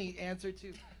take a funny answer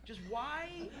to just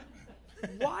why.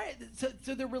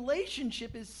 So the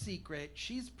relationship is secret.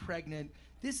 She's pregnant.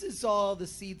 This is all the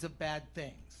seeds of bad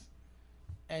things,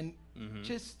 and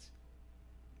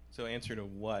So answer to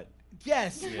what?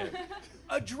 Yes. Yeah.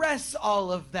 Address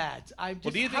all of that.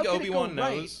 Do you think Obi-Wan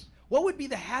knows? What would be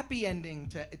the happy ending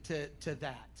to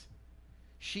that?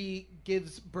 She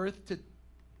gives birth to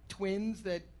twins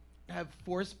that have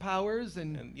force powers,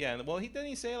 and didn't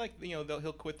he say like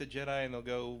he'll quit the Jedi and they'll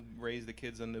go raise the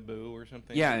kids on Naboo or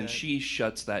something? Yeah, like and that? she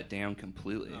shuts that down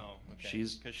completely. Oh, okay.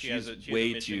 She's has a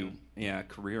way mission. too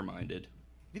career-minded.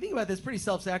 If you think about this, pretty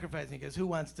self-sacrificing, because who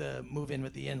wants to move in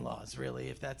with the in-laws, really,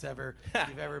 if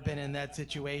you've ever been in that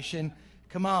situation?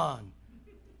 Come on.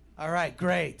 All right,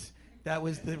 great. That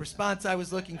was the response I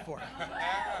was looking for.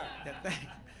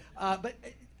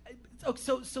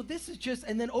 So this is just,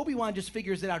 and then Obi-Wan just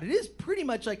figures it out. It is pretty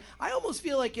much like, I almost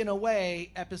feel like in a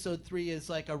way, episode 3 is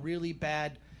like a really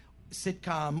bad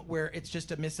sitcom where it's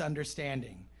just a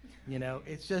misunderstanding.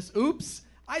 It's just, oops,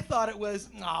 I thought it was,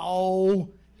 no.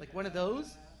 Like one of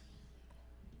those?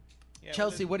 Yeah,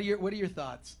 Chelsea, what are your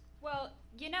thoughts? Well,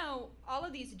 all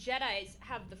of these Jedis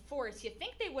have the Force. You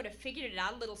think they would have figured it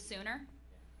out a little sooner?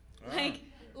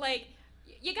 Like,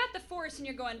 you got the Force and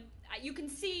you're going, you can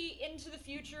see into the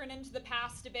future and into the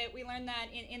past a bit. We learned that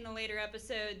in the later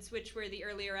episodes, which were the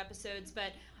earlier episodes,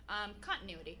 but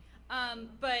continuity.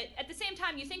 But at the same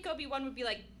time, you think Obi-Wan would be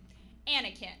like,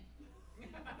 Anakin,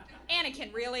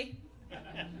 really?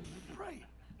 Right.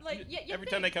 Like, every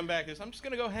time they come back, I'm just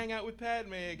gonna go hang out with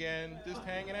Padme again, just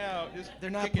hanging out.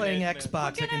 They're not playing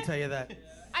Xbox, I can tell you that.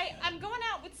 I'm going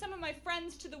out with some of my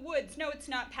friends to the woods. No, it's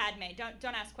not Padme.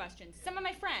 Don't ask questions. Some of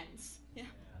my friends. Yeah.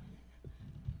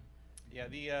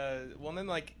 Yeah.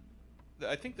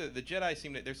 I think the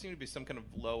Jedi there seemed to be some kind of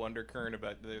low undercurrent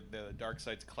about the dark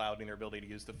side's clouding their ability to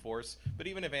use the Force. But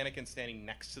even if Anakin's standing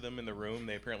next to them in the room,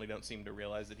 they apparently don't seem to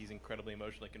realize that he's incredibly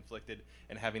emotionally conflicted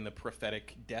and having the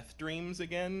prophetic death dreams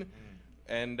again.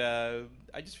 And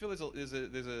I just feel there's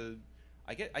a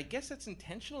I guess that's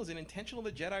intentional. Is it intentional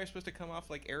that Jedi are supposed to come off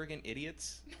like arrogant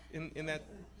idiots in that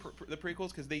the prequels?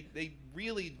 Because they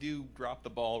really do drop the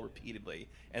ball repeatedly.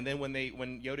 And then when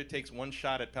Yoda takes one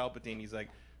shot at Palpatine, he's like,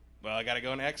 "Well, I got to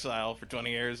go in exile for 20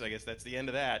 years. I guess that's the end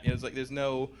of that." It's like there's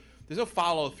no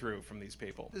follow through from these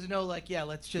people. There's no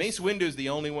let's just. Mace Windu's the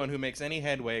only one who makes any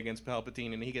headway against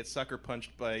Palpatine, and he gets sucker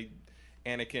punched by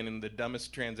Anakin in the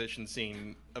dumbest transition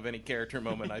scene of any character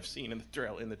moment I've seen in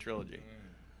the trilogy.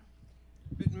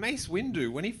 But Mace Windu,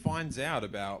 when he finds out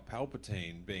about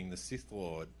Palpatine being the Sith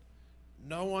Lord,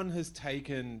 no one has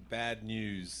taken bad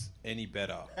news any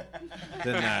better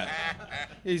than that.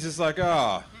 He's just like,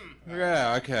 oh,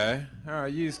 yeah, okay. All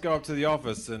right, you just go up to the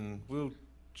office and we'll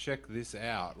check this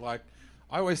out. Like,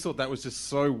 I always thought that was just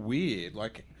so weird.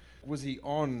 Like, was he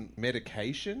on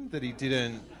medication that he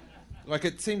didn't... Like,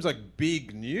 it seems like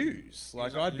big news.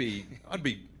 Like, I'd be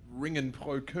ringing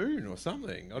Plo Koon or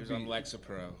something. He was on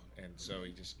Lexapro, and so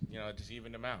he just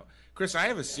evened him out. Chris, I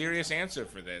have a serious answer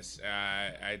for this.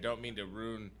 I don't mean to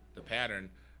ruin the pattern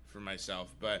for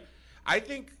myself, but I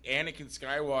think Anakin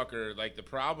Skywalker, like, the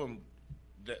problem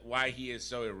that why he is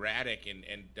so erratic and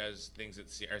does things that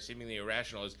are seemingly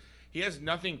irrational is he has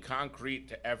nothing concrete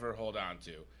to ever hold on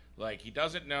to. Like, he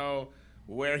doesn't know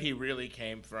where he really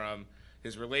came from.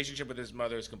 His relationship with his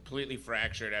mother is completely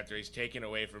fractured after he's taken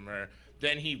away from her.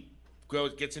 Then he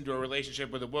gets into a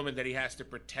relationship with a woman that he has to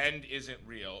pretend isn't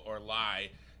real or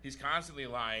lie. He's constantly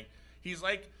lying. He's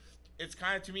like, it's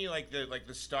kind of to me like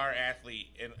the star athlete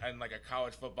in like a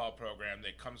college football program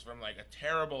that comes from like a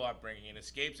terrible upbringing and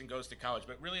escapes and goes to college,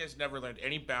 but really has never learned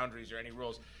any boundaries or any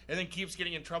rules, and then keeps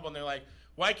getting in trouble. And they're like,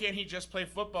 why can't he just play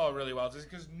football really well? It's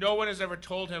because no one has ever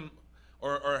told him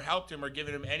or helped him or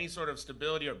given him any sort of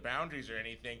stability or boundaries or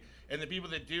anything. And the people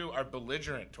that do are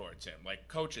belligerent towards him. Like,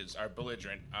 coaches are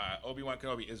belligerent. Obi-Wan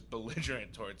Kenobi is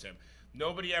belligerent towards him.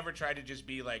 Nobody ever tried to just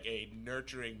be like a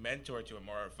nurturing mentor to him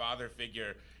or a father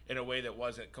figure in a way that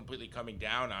wasn't completely coming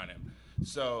down on him.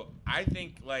 So I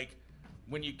think, like,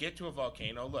 when you get to a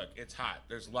volcano, look, it's hot.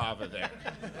 There's lava there,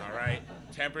 all right?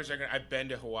 Tempers are going to... I've been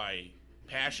to Hawaii.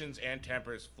 Passions and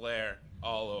tempers flare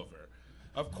all over.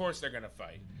 Of course they're going to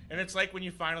fight. And it's like when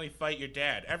you finally fight your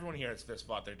dad. Everyone here has fist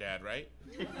fought their dad, right?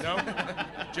 No?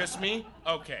 Just me?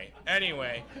 Okay.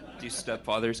 Anyway. Do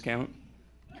stepfathers count?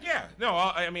 Yeah.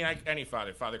 No, any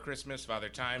father. Father Christmas, Father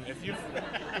Time. If you...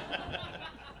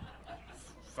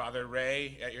 Father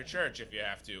Ray at your church if you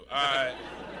have to.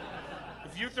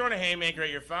 If you've thrown a haymaker at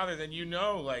your father, then you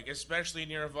know, like, especially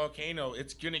near a volcano,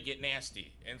 it's going to get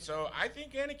nasty. And so I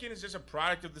think Anakin is just a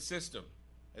product of the system.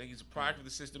 I think he's a product of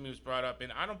the system he was brought up in.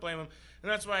 I don't blame him,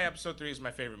 and that's why Episode 3 is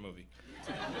my favorite movie.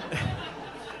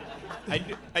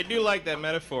 I do like that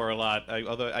metaphor a lot,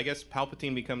 although I guess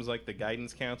Palpatine becomes like the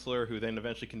guidance counselor who then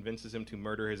eventually convinces him to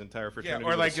murder his entire fraternity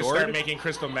or like with a just sword. start making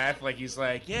crystal meth. Like, he's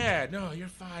like, yeah, no, you're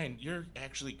fine. You're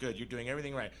actually good. You're doing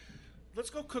everything right. Let's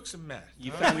go cook some meth.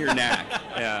 You found your knack.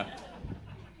 Yeah.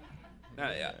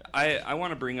 Yeah. I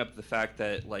want to bring up the fact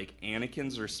that, like,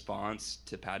 Anakin's response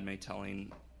to Padme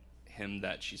telling him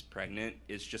that she's pregnant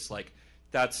is just like,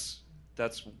 that's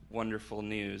wonderful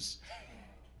news.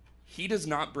 He does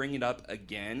not bring it up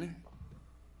again.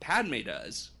 Padme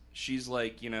does. She's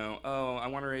like, oh, I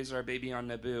want to raise our baby on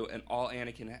Naboo, and all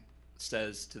Anakin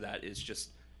says to that is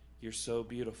just, you're so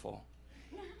beautiful.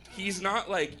 He's not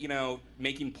like,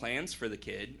 making plans for the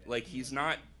kid. Like, he's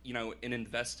not, an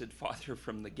invested father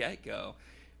from the get-go.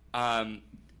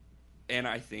 And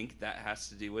I think that has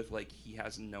to do with, like, he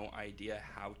has no idea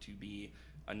how to be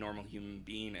a normal human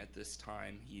being at this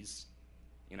time. He's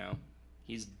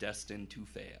destined to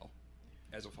fail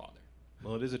as a father.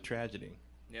 Well, it is a tragedy.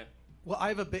 Yeah. Well, I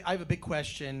have a big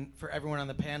question for everyone on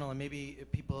the panel, and maybe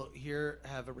people here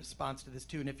have a response to this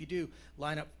too. And if you do,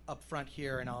 line up front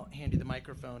here, and I'll hand you the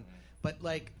microphone. But,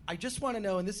 like, I just want to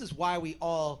know, and this is why we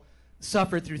all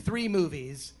suffered through 3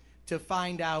 movies, to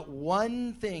find out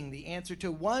one thing, the answer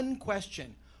to one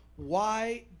question.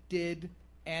 Why did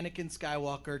Anakin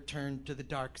Skywalker turn to the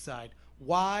dark side?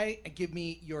 Why? Give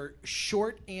me your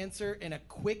short answer in a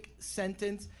quick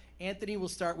sentence. Anthony, we'll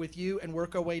start with you and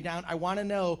work our way down. I want to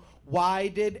know, why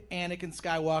did Anakin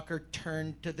Skywalker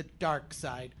turn to the dark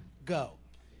side? Go.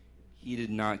 He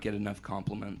did not get enough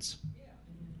compliments.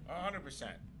 100%.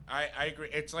 I agree.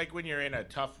 It's like when you're in a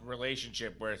tough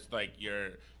relationship where it's like your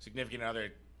significant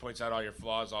other points out all your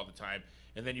flaws all the time,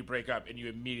 and then you break up and you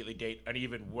immediately date an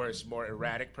even worse, more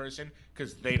erratic person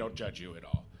because they don't judge you at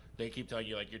all. They keep telling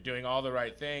you, like, you're doing all the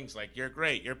right things, like, you're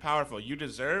great, you're powerful, you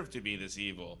deserve to be this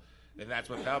evil. And that's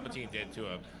what Palpatine did to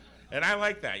him. And I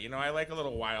like that. You know, I like a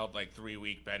little wild, like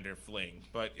 3-week bender fling.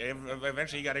 But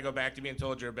eventually you got to go back to being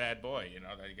told you're a bad boy. You know,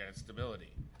 that you got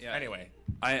stability. Yeah. Anyway.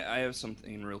 I have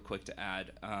something real quick to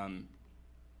add.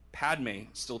 Padme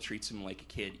still treats him like a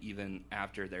kid even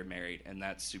after they're married, and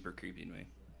that's super creepy to me.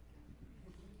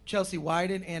 Chelsea, why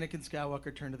did Anakin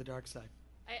Skywalker turn to the dark side?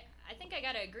 I think I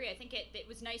gotta agree. I think it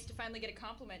was nice to finally get a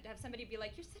compliment, to have somebody be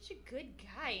like, "You're such a good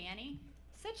guy, Annie.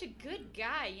 Such a good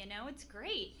guy, you know, it's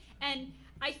great." And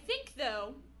I think,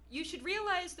 though, you should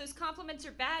realize those compliments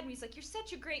are bad. And he's like, "You're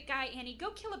such a great guy, Annie.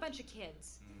 Go kill a bunch of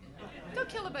kids. Go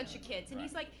kill a bunch of kids." And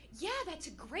he's like, "Yeah, that's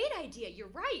a great idea. You're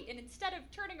right." And instead of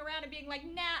turning around and being like,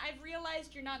 "Nah, I've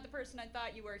realized you're not the person I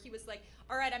thought you were," he was like,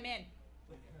 "All right, I'm in."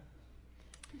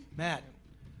 Matt.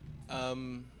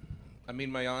 I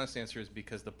mean, my honest answer is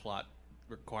because the plot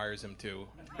requires him to.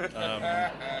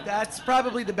 That's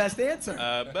probably the best answer.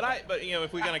 But you know,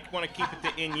 if we want to keep it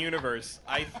to in universe,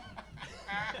 I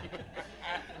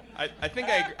think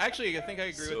I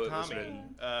agree with Tommy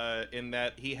in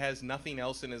that he has nothing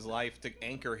else in his life to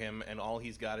anchor him, and all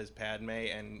he's got is Padme,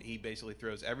 and he basically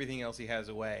throws everything else he has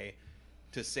away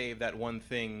to save that one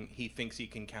thing he thinks he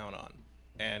can count on.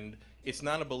 And it's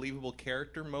not a believable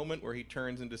character moment where he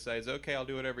turns and decides, "Okay, I'll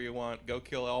do whatever you want. Go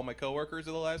kill all my coworkers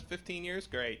of the last 15 years.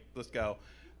 Great, let's go."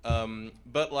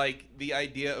 But like the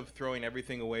idea of throwing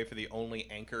everything away for the only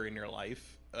anchor in your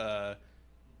life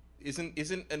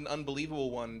isn't an unbelievable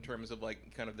one in terms of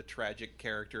like kind of the tragic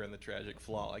character and the tragic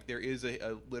flaw. Like there is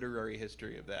a literary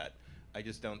history of that. I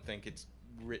just don't think it's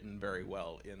written very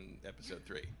well in episode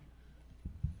 3.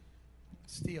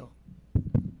 Steele.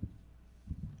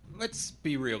 Let's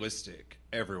be realistic,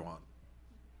 everyone.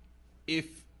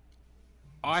 If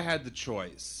I had the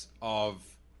choice of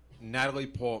Natalie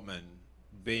Portman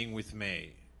being with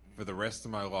me for the rest of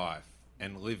my life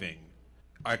and living,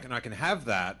 I can have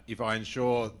that if I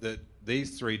ensure that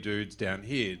these 3 dudes down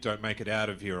here don't make it out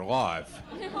of here alive.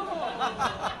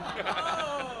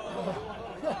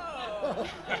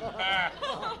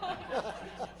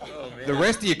 The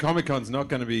rest of your Comic-Con's not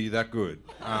going to be that good.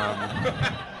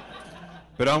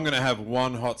 But I'm going to have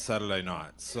one hot Saturday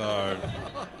night, so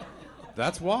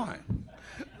that's why.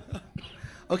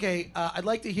 Okay, I'd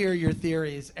like to hear your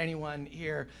theories. Anyone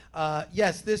here?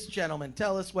 Yes, this gentleman.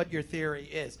 Tell us what your theory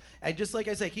is. And just like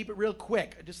I say, keep it real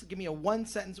quick. Just give me a one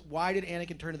sentence. Why did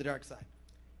Anakin turn to the dark side?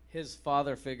 His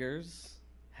father figures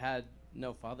had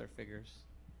no father figures.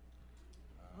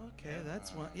 Okay,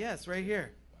 that's one. Yes, right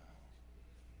here.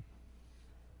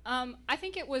 I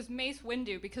think it was Mace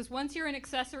Windu, because once you're an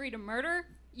accessory to murder,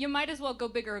 you might as well go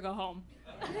big or go home.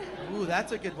 Ooh,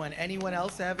 that's a good one. Anyone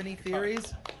else have any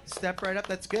theories? Step right up.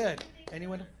 That's good.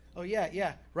 Anyone? Oh,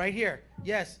 yeah. Right here.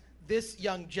 Yes, this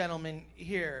young gentleman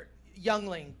here.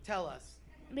 Youngling, tell us.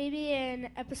 Maybe in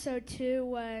episode 2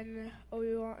 when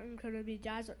Obi-Wan Kenobi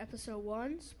dies, or episode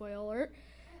 1, spoiler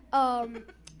alert,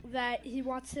 that he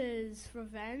wants his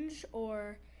revenge,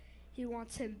 or he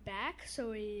wants him back,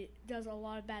 so he does a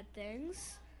lot of bad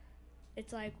things.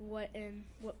 It's like what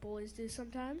bullies do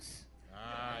sometimes.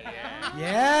 Yeah.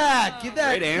 Yeah, give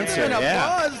that Great answer, an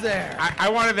applause there. I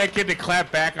wanted that kid to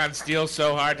clap back on Steele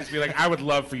so hard, just be like, "I would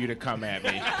love for you to come at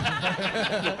me."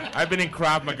 I've been in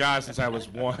Krav Maga since I was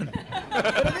 1.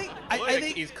 But I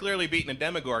think He's clearly beaten a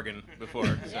Demogorgon before.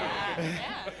 So.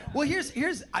 well, here's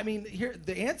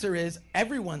the answer is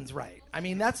everyone's right. I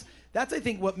mean, that's I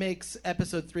think what makes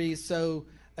episode 3 so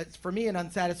for me an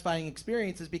unsatisfying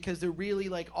experience, is because they're really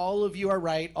like all of you are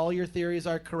right, all your theories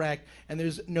are correct, and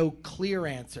there's no clear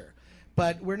answer.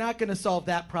 But we're not going to solve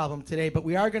that problem today. But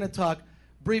we are going to talk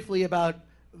briefly about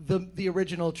the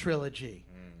original trilogy,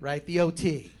 right? The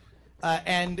OT,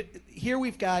 and here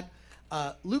we've got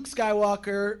Luke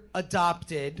Skywalker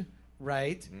adopted,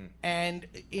 right? And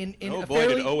in oh a boy,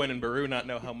 fairly, did Owen and Beru not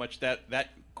know how much that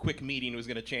quick meeting was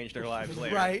going to change their lives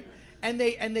later. right? And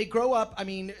they grow up. I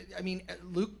mean,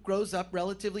 Luke grows up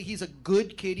relatively. He's a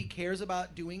good kid. He cares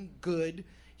about doing good.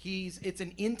 It's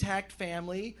an intact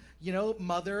family,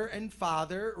 mother and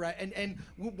father, right? And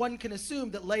one can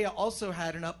assume that Leia also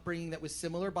had an upbringing that was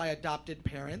similar by adopted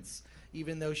parents,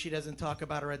 even though she doesn't talk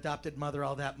about her adopted mother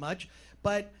all that much.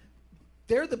 But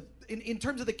they're in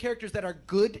terms of the characters that are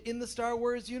good in the Star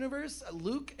Wars universe,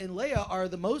 Luke and Leia are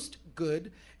the most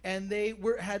good, and they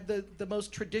had the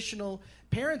most traditional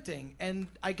parenting. And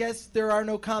I guess there are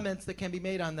no comments that can be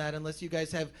made on that unless you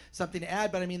guys have something to add.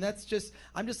 But I mean,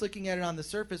 I'm just looking at it on the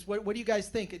surface. What do you guys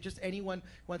think? Just anyone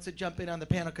wants to jump in on the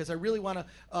panel, because I really want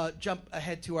to jump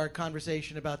ahead to our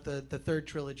conversation about the third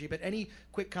trilogy. But any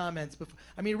quick comments?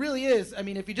 I mean, it really is. I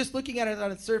mean, if you're just looking at it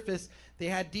on its surface, they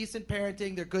had decent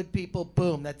parenting, they're good people,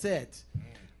 boom, that's it.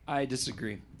 I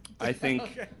disagree. I think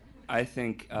Okay. I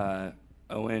think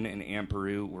Owen and Aunt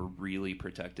Beru were really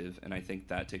protective, and I think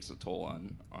that takes a toll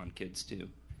on kids too.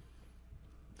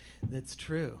 That's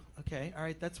true. Okay, all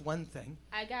right, that's one thing.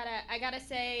 I gotta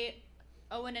say,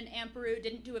 Owen and Aunt Beru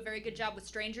didn't do a very good job with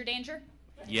stranger danger.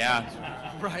 Yeah.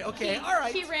 Right, okay, all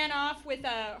right. He ran off with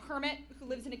a hermit who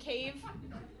lives in a cave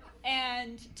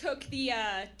and took the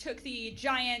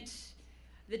giant,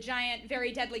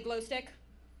 very deadly glow stick,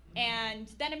 and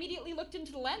then immediately looked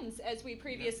into the lens, as we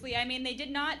previously. I mean, they did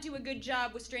not do a good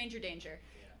job with stranger danger.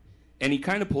 And he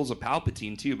kind of pulls a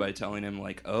Palpatine, too, by telling him,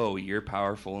 like, oh, you're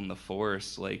powerful in the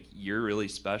Force. Like, you're really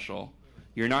special.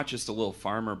 You're not just a little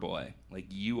farmer boy. Like,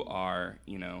 you are,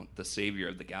 the savior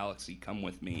of the galaxy. Come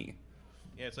with me.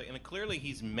 Yeah, it's like, and clearly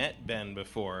he's met Ben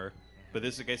before, but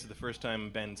this is, I guess, the first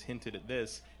time Ben's hinted at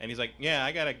this. And he's like, yeah,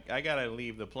 I gotta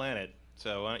leave the planet.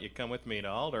 So why don't you come with me to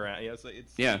Alderaan?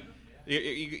 Yeah, yeah.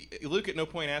 Luke at no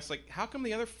point asks, like, how come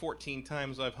the other 14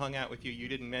 times I've hung out with you, you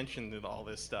didn't mention all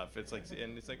this stuff? It's like,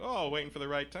 oh, waiting for the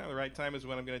right time. The right time is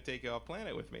when I'm going to take you off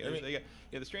planet with me.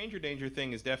 The stranger danger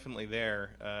thing is definitely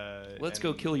there. Let's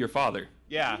go kill your father.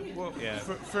 Yeah. Well, yeah.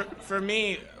 For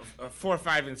me, 4,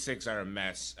 5, and 6 are a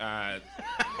mess.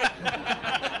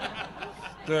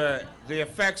 The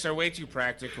effects are way too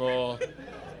practical.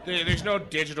 There's no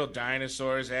digital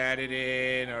dinosaurs added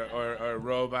in, or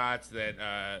robots that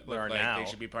look like they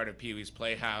should be part of Pee-wee's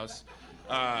Playhouse.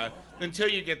 Until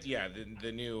you get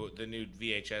the new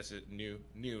VHS,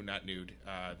 not nude.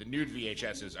 The nude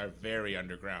VHSs are very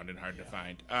underground and hard to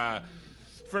find.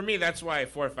 For me, that's why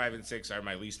 4, 5, and 6 are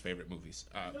my least favorite movies.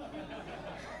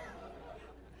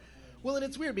 Well, and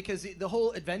it's weird because the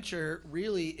whole adventure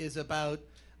really is about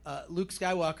Luke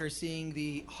Skywalker seeing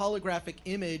the holographic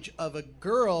image of a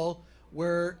girl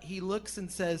where he looks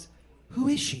and says, who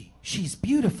is she? She's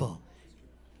beautiful.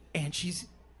 And she's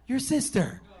your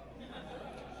sister.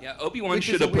 Yeah, Obi-Wan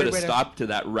should have put a stop to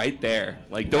that right there.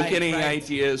 Like, don't get any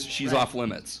ideas. She's off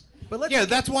limits. But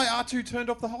that's why R2 turned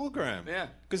off the hologram. Yeah.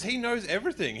 Because he knows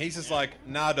everything. He's just like,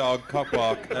 nah, dog,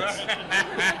 cockblock.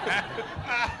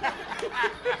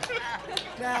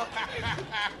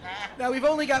 Now we've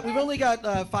only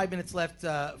got 5 minutes left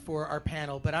for our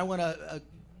panel, but I want to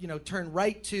turn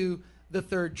right to the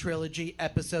third trilogy,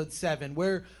 Episode 7,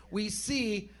 where we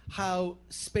see how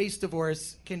space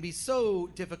divorce can be so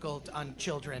difficult on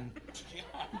children.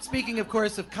 Speaking, of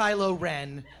course, of Kylo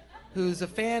Ren, who's a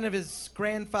fan of his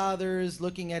grandfathers,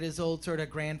 looking at his old sort of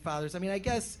grandfathers. I mean, I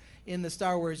guess in the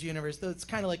Star Wars universe, though, it's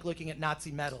kind of like looking at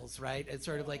Nazi medals, right? It's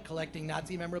sort of like collecting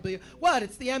Nazi memorabilia. What?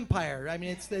 It's the Empire. I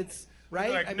mean, it's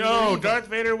right? Like, I mean, no, Darth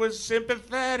Vader was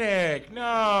sympathetic.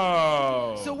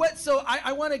 No. So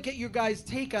I want to get your guys'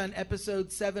 take on Episode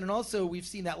 7, and also we've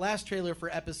seen that last trailer for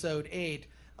Episode 8.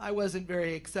 I wasn't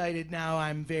very excited. Now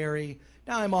I'm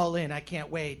all in. I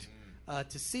can't wait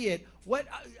to see it.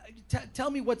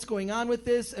 Tell me what's going on with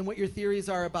this and what your theories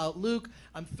are about Luke.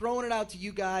 I'm throwing it out to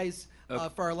you guys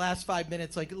for our last 5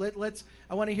 minutes. Like,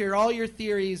 I want to hear all your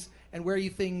theories and where you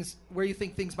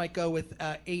think things might go with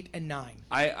 8 and 9.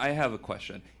 I have a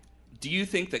question. Do you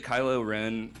think that Kylo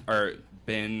Ren or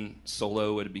Ben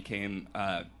Solo would have became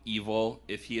evil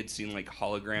if he had seen like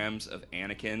holograms of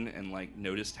Anakin and like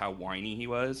noticed how whiny he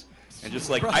was and just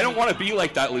like I don't want to be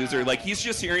like that loser. Like he's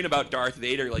just hearing about Darth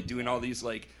Vader like doing all these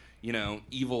like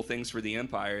evil things for the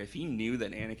Empire. If he knew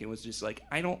that Anakin was just like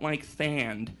I don't like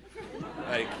sand,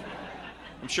 like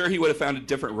I'm sure he would have found a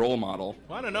different role model.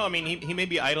 Well, I don't know. I mean, he may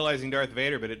be idolizing Darth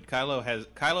Vader, but Kylo has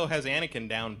Anakin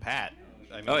down pat.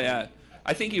 I mean, oh yeah,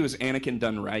 I think he was Anakin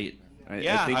done right.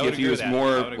 Yeah, I think if he was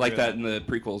more like that in the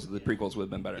prequels would have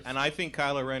been better. And I think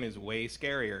Kylo Ren is way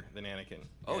scarier than Anakin.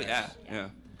 Oh yeah.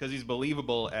 Because he's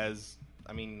believable as.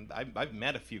 I mean, I've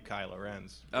met a few Kylo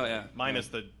Rens. Oh yeah. Minus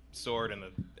the sword and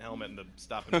the helmet and the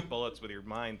stopping bullets with your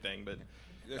mind thing, but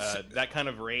that kind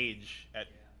of rage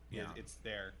it's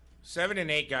there. 7 and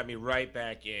 8 got me right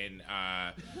back in.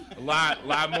 A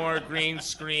lot more green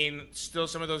screen. Still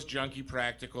some of those junky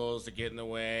practicals that get in the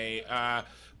way.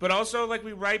 But also, like,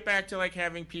 we right back to, like,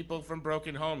 having people from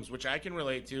broken homes, which I can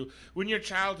relate to. When your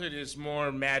childhood is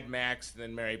more Mad Max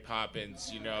than Mary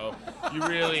Poppins, you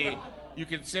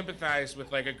can sympathize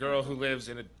with, like, a girl who lives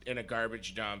in a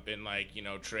garbage dump and, like,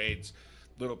 trades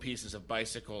little pieces of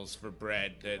bicycles for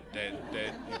bread that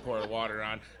you pour water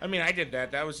on. I mean, I did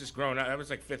that. That was just growing up. That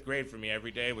was like 5th grade for me. Every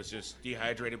day was just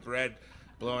dehydrated bread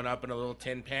blowing up in a little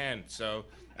tin pan. So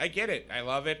I get it. I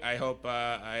love it. I hope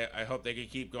I hope they can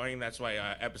keep going. That's why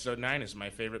Episode 9 is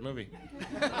my favorite movie.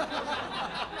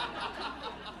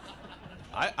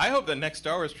 I hope the next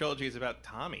Star Wars trilogy is about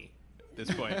Tommy at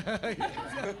this point.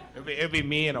 It'll be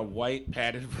me in a white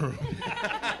padded room.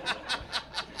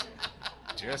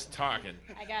 Just talking.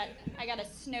 I got a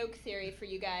Snoke theory for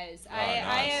you guys. Oh, I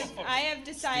nice. have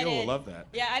decided. Steele will love that.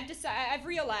 Yeah, I've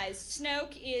realized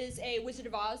Snoke is a Wizard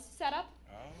of Oz setup.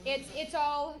 It's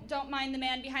all don't mind the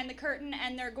man behind the curtain,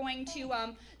 and they're going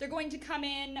to come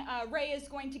in. Rey is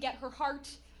going to get her heart.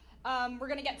 We're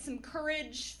gonna get some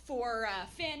courage for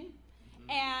Finn,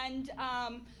 and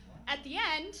at the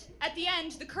end,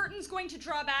 the curtain's going to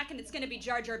draw back, and it's going to be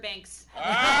Jar Jar Binks.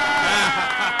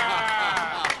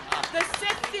 The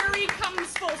Sith theory comes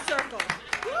full circle.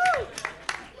 Woo!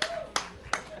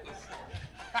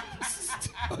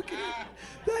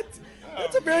 That's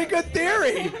a very good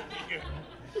theory.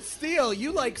 Steele,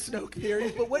 you like Snoke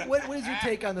theories, but what is your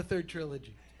take on the third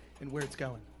trilogy and where it's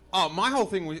going? Oh, my whole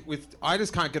thing with I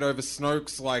just can't get over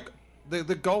Snoke's, like,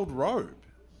 the gold robe.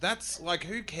 That's, like,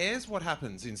 who cares what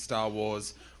happens in Star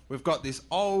Wars? We've got this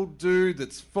old dude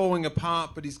that's falling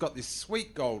apart, but he's got this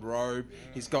sweet gold robe.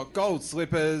 He's got gold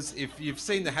slippers. If you've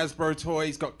seen the Hasbro toy,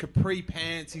 he's got capri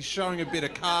pants. He's showing a bit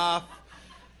of calf.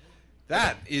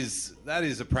 That is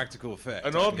a practical effect.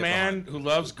 An old man who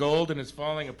loves gold and is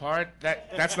falling apart,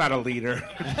 that's not a leader.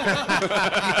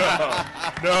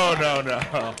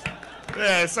 No.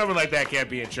 Yeah, someone like that can't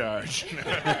be in charge.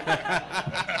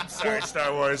 I'm sorry,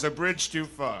 Star Wars, a bridge too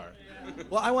far.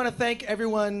 Well, I want to thank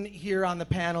everyone here on the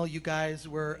panel. You guys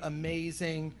were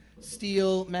amazing.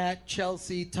 Steele, Matt,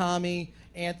 Chelsea, Tommy,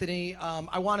 Anthony.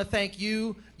 I want to thank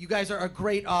you. You guys are a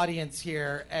great audience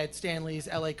here at Stanley's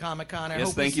LA Comic Con.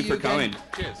 Yes, thank you for coming.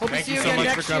 Cheers. Thank you so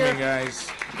much for coming, guys.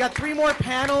 We got 3 more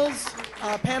panels.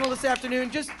 Panel this afternoon.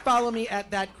 Just follow me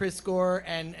at that Chris Gore,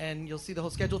 and you'll see the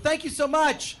whole schedule. Thank you so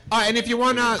much. And if you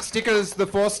want stickers, the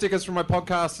 4 stickers from my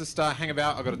podcast, just hang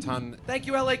about. I've got a ton. Thank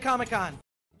you, LA Comic Con.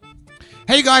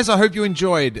 Hey guys, I hope you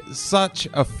enjoyed such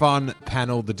a fun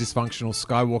panel, The Dysfunctional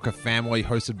Skywalker Family,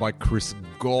 hosted by Chris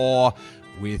Gore,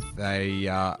 with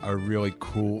a really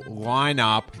cool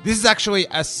lineup. This is actually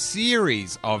a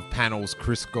series of panels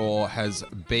Chris Gore has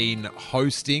been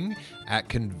hosting at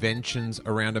conventions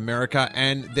around America,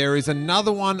 and there is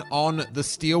another one on the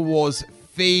Steele Wars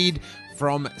feed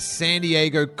from San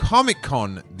Diego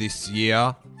Comic-Con this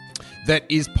year that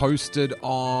is posted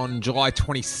on July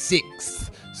 26th.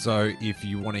 So if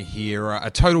you want to hear a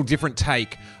total different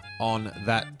take on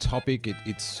that topic,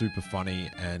 it's super funny,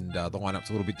 and the lineup's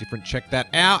a little bit different. Check that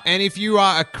out. And if you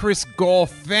are a Chris Gore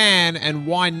fan, and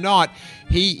why not,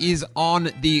 he is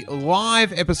on the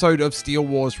live episode of Steele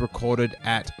Wars recorded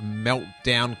at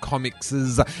Meltdown Comics'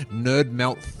 Nerd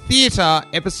Melt Theater,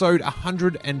 episode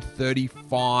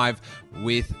 135,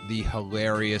 with the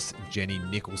hilarious Jenny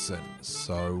Nicholson.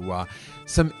 So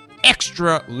some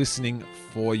extra listening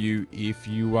for you if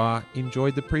you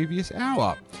enjoyed the previous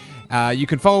hour. You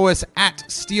can follow us at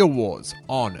Steele Wars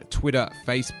on Twitter,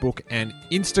 Facebook, and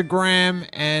Instagram.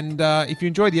 And if you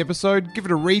enjoyed the episode, give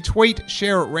it a retweet,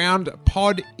 share it around,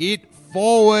 pod it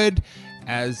forward,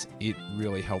 as it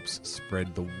really helps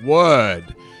spread the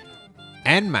word.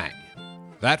 And may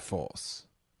that force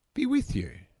be with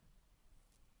you.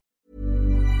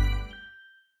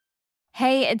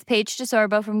 Hey, it's Paige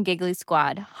DeSorbo from Giggly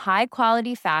Squad. High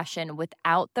quality fashion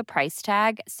without the price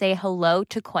tag. Say hello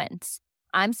to Quince.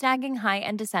 I'm snagging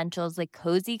high-end essentials like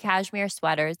cozy cashmere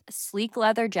sweaters, sleek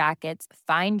leather jackets,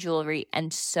 fine jewelry,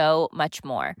 and so much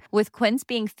more. With Quince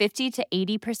being 50 to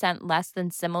 80% less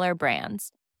than similar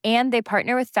brands. And they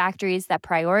partner with factories that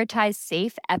prioritize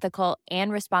safe, ethical,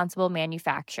 and responsible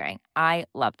manufacturing. I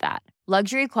love that.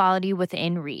 Luxury quality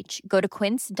within reach. Go to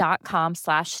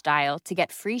quince.com/style to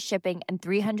get free shipping and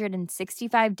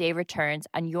 365-day returns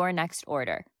on your next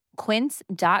order.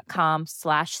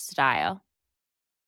 Quince.com/style.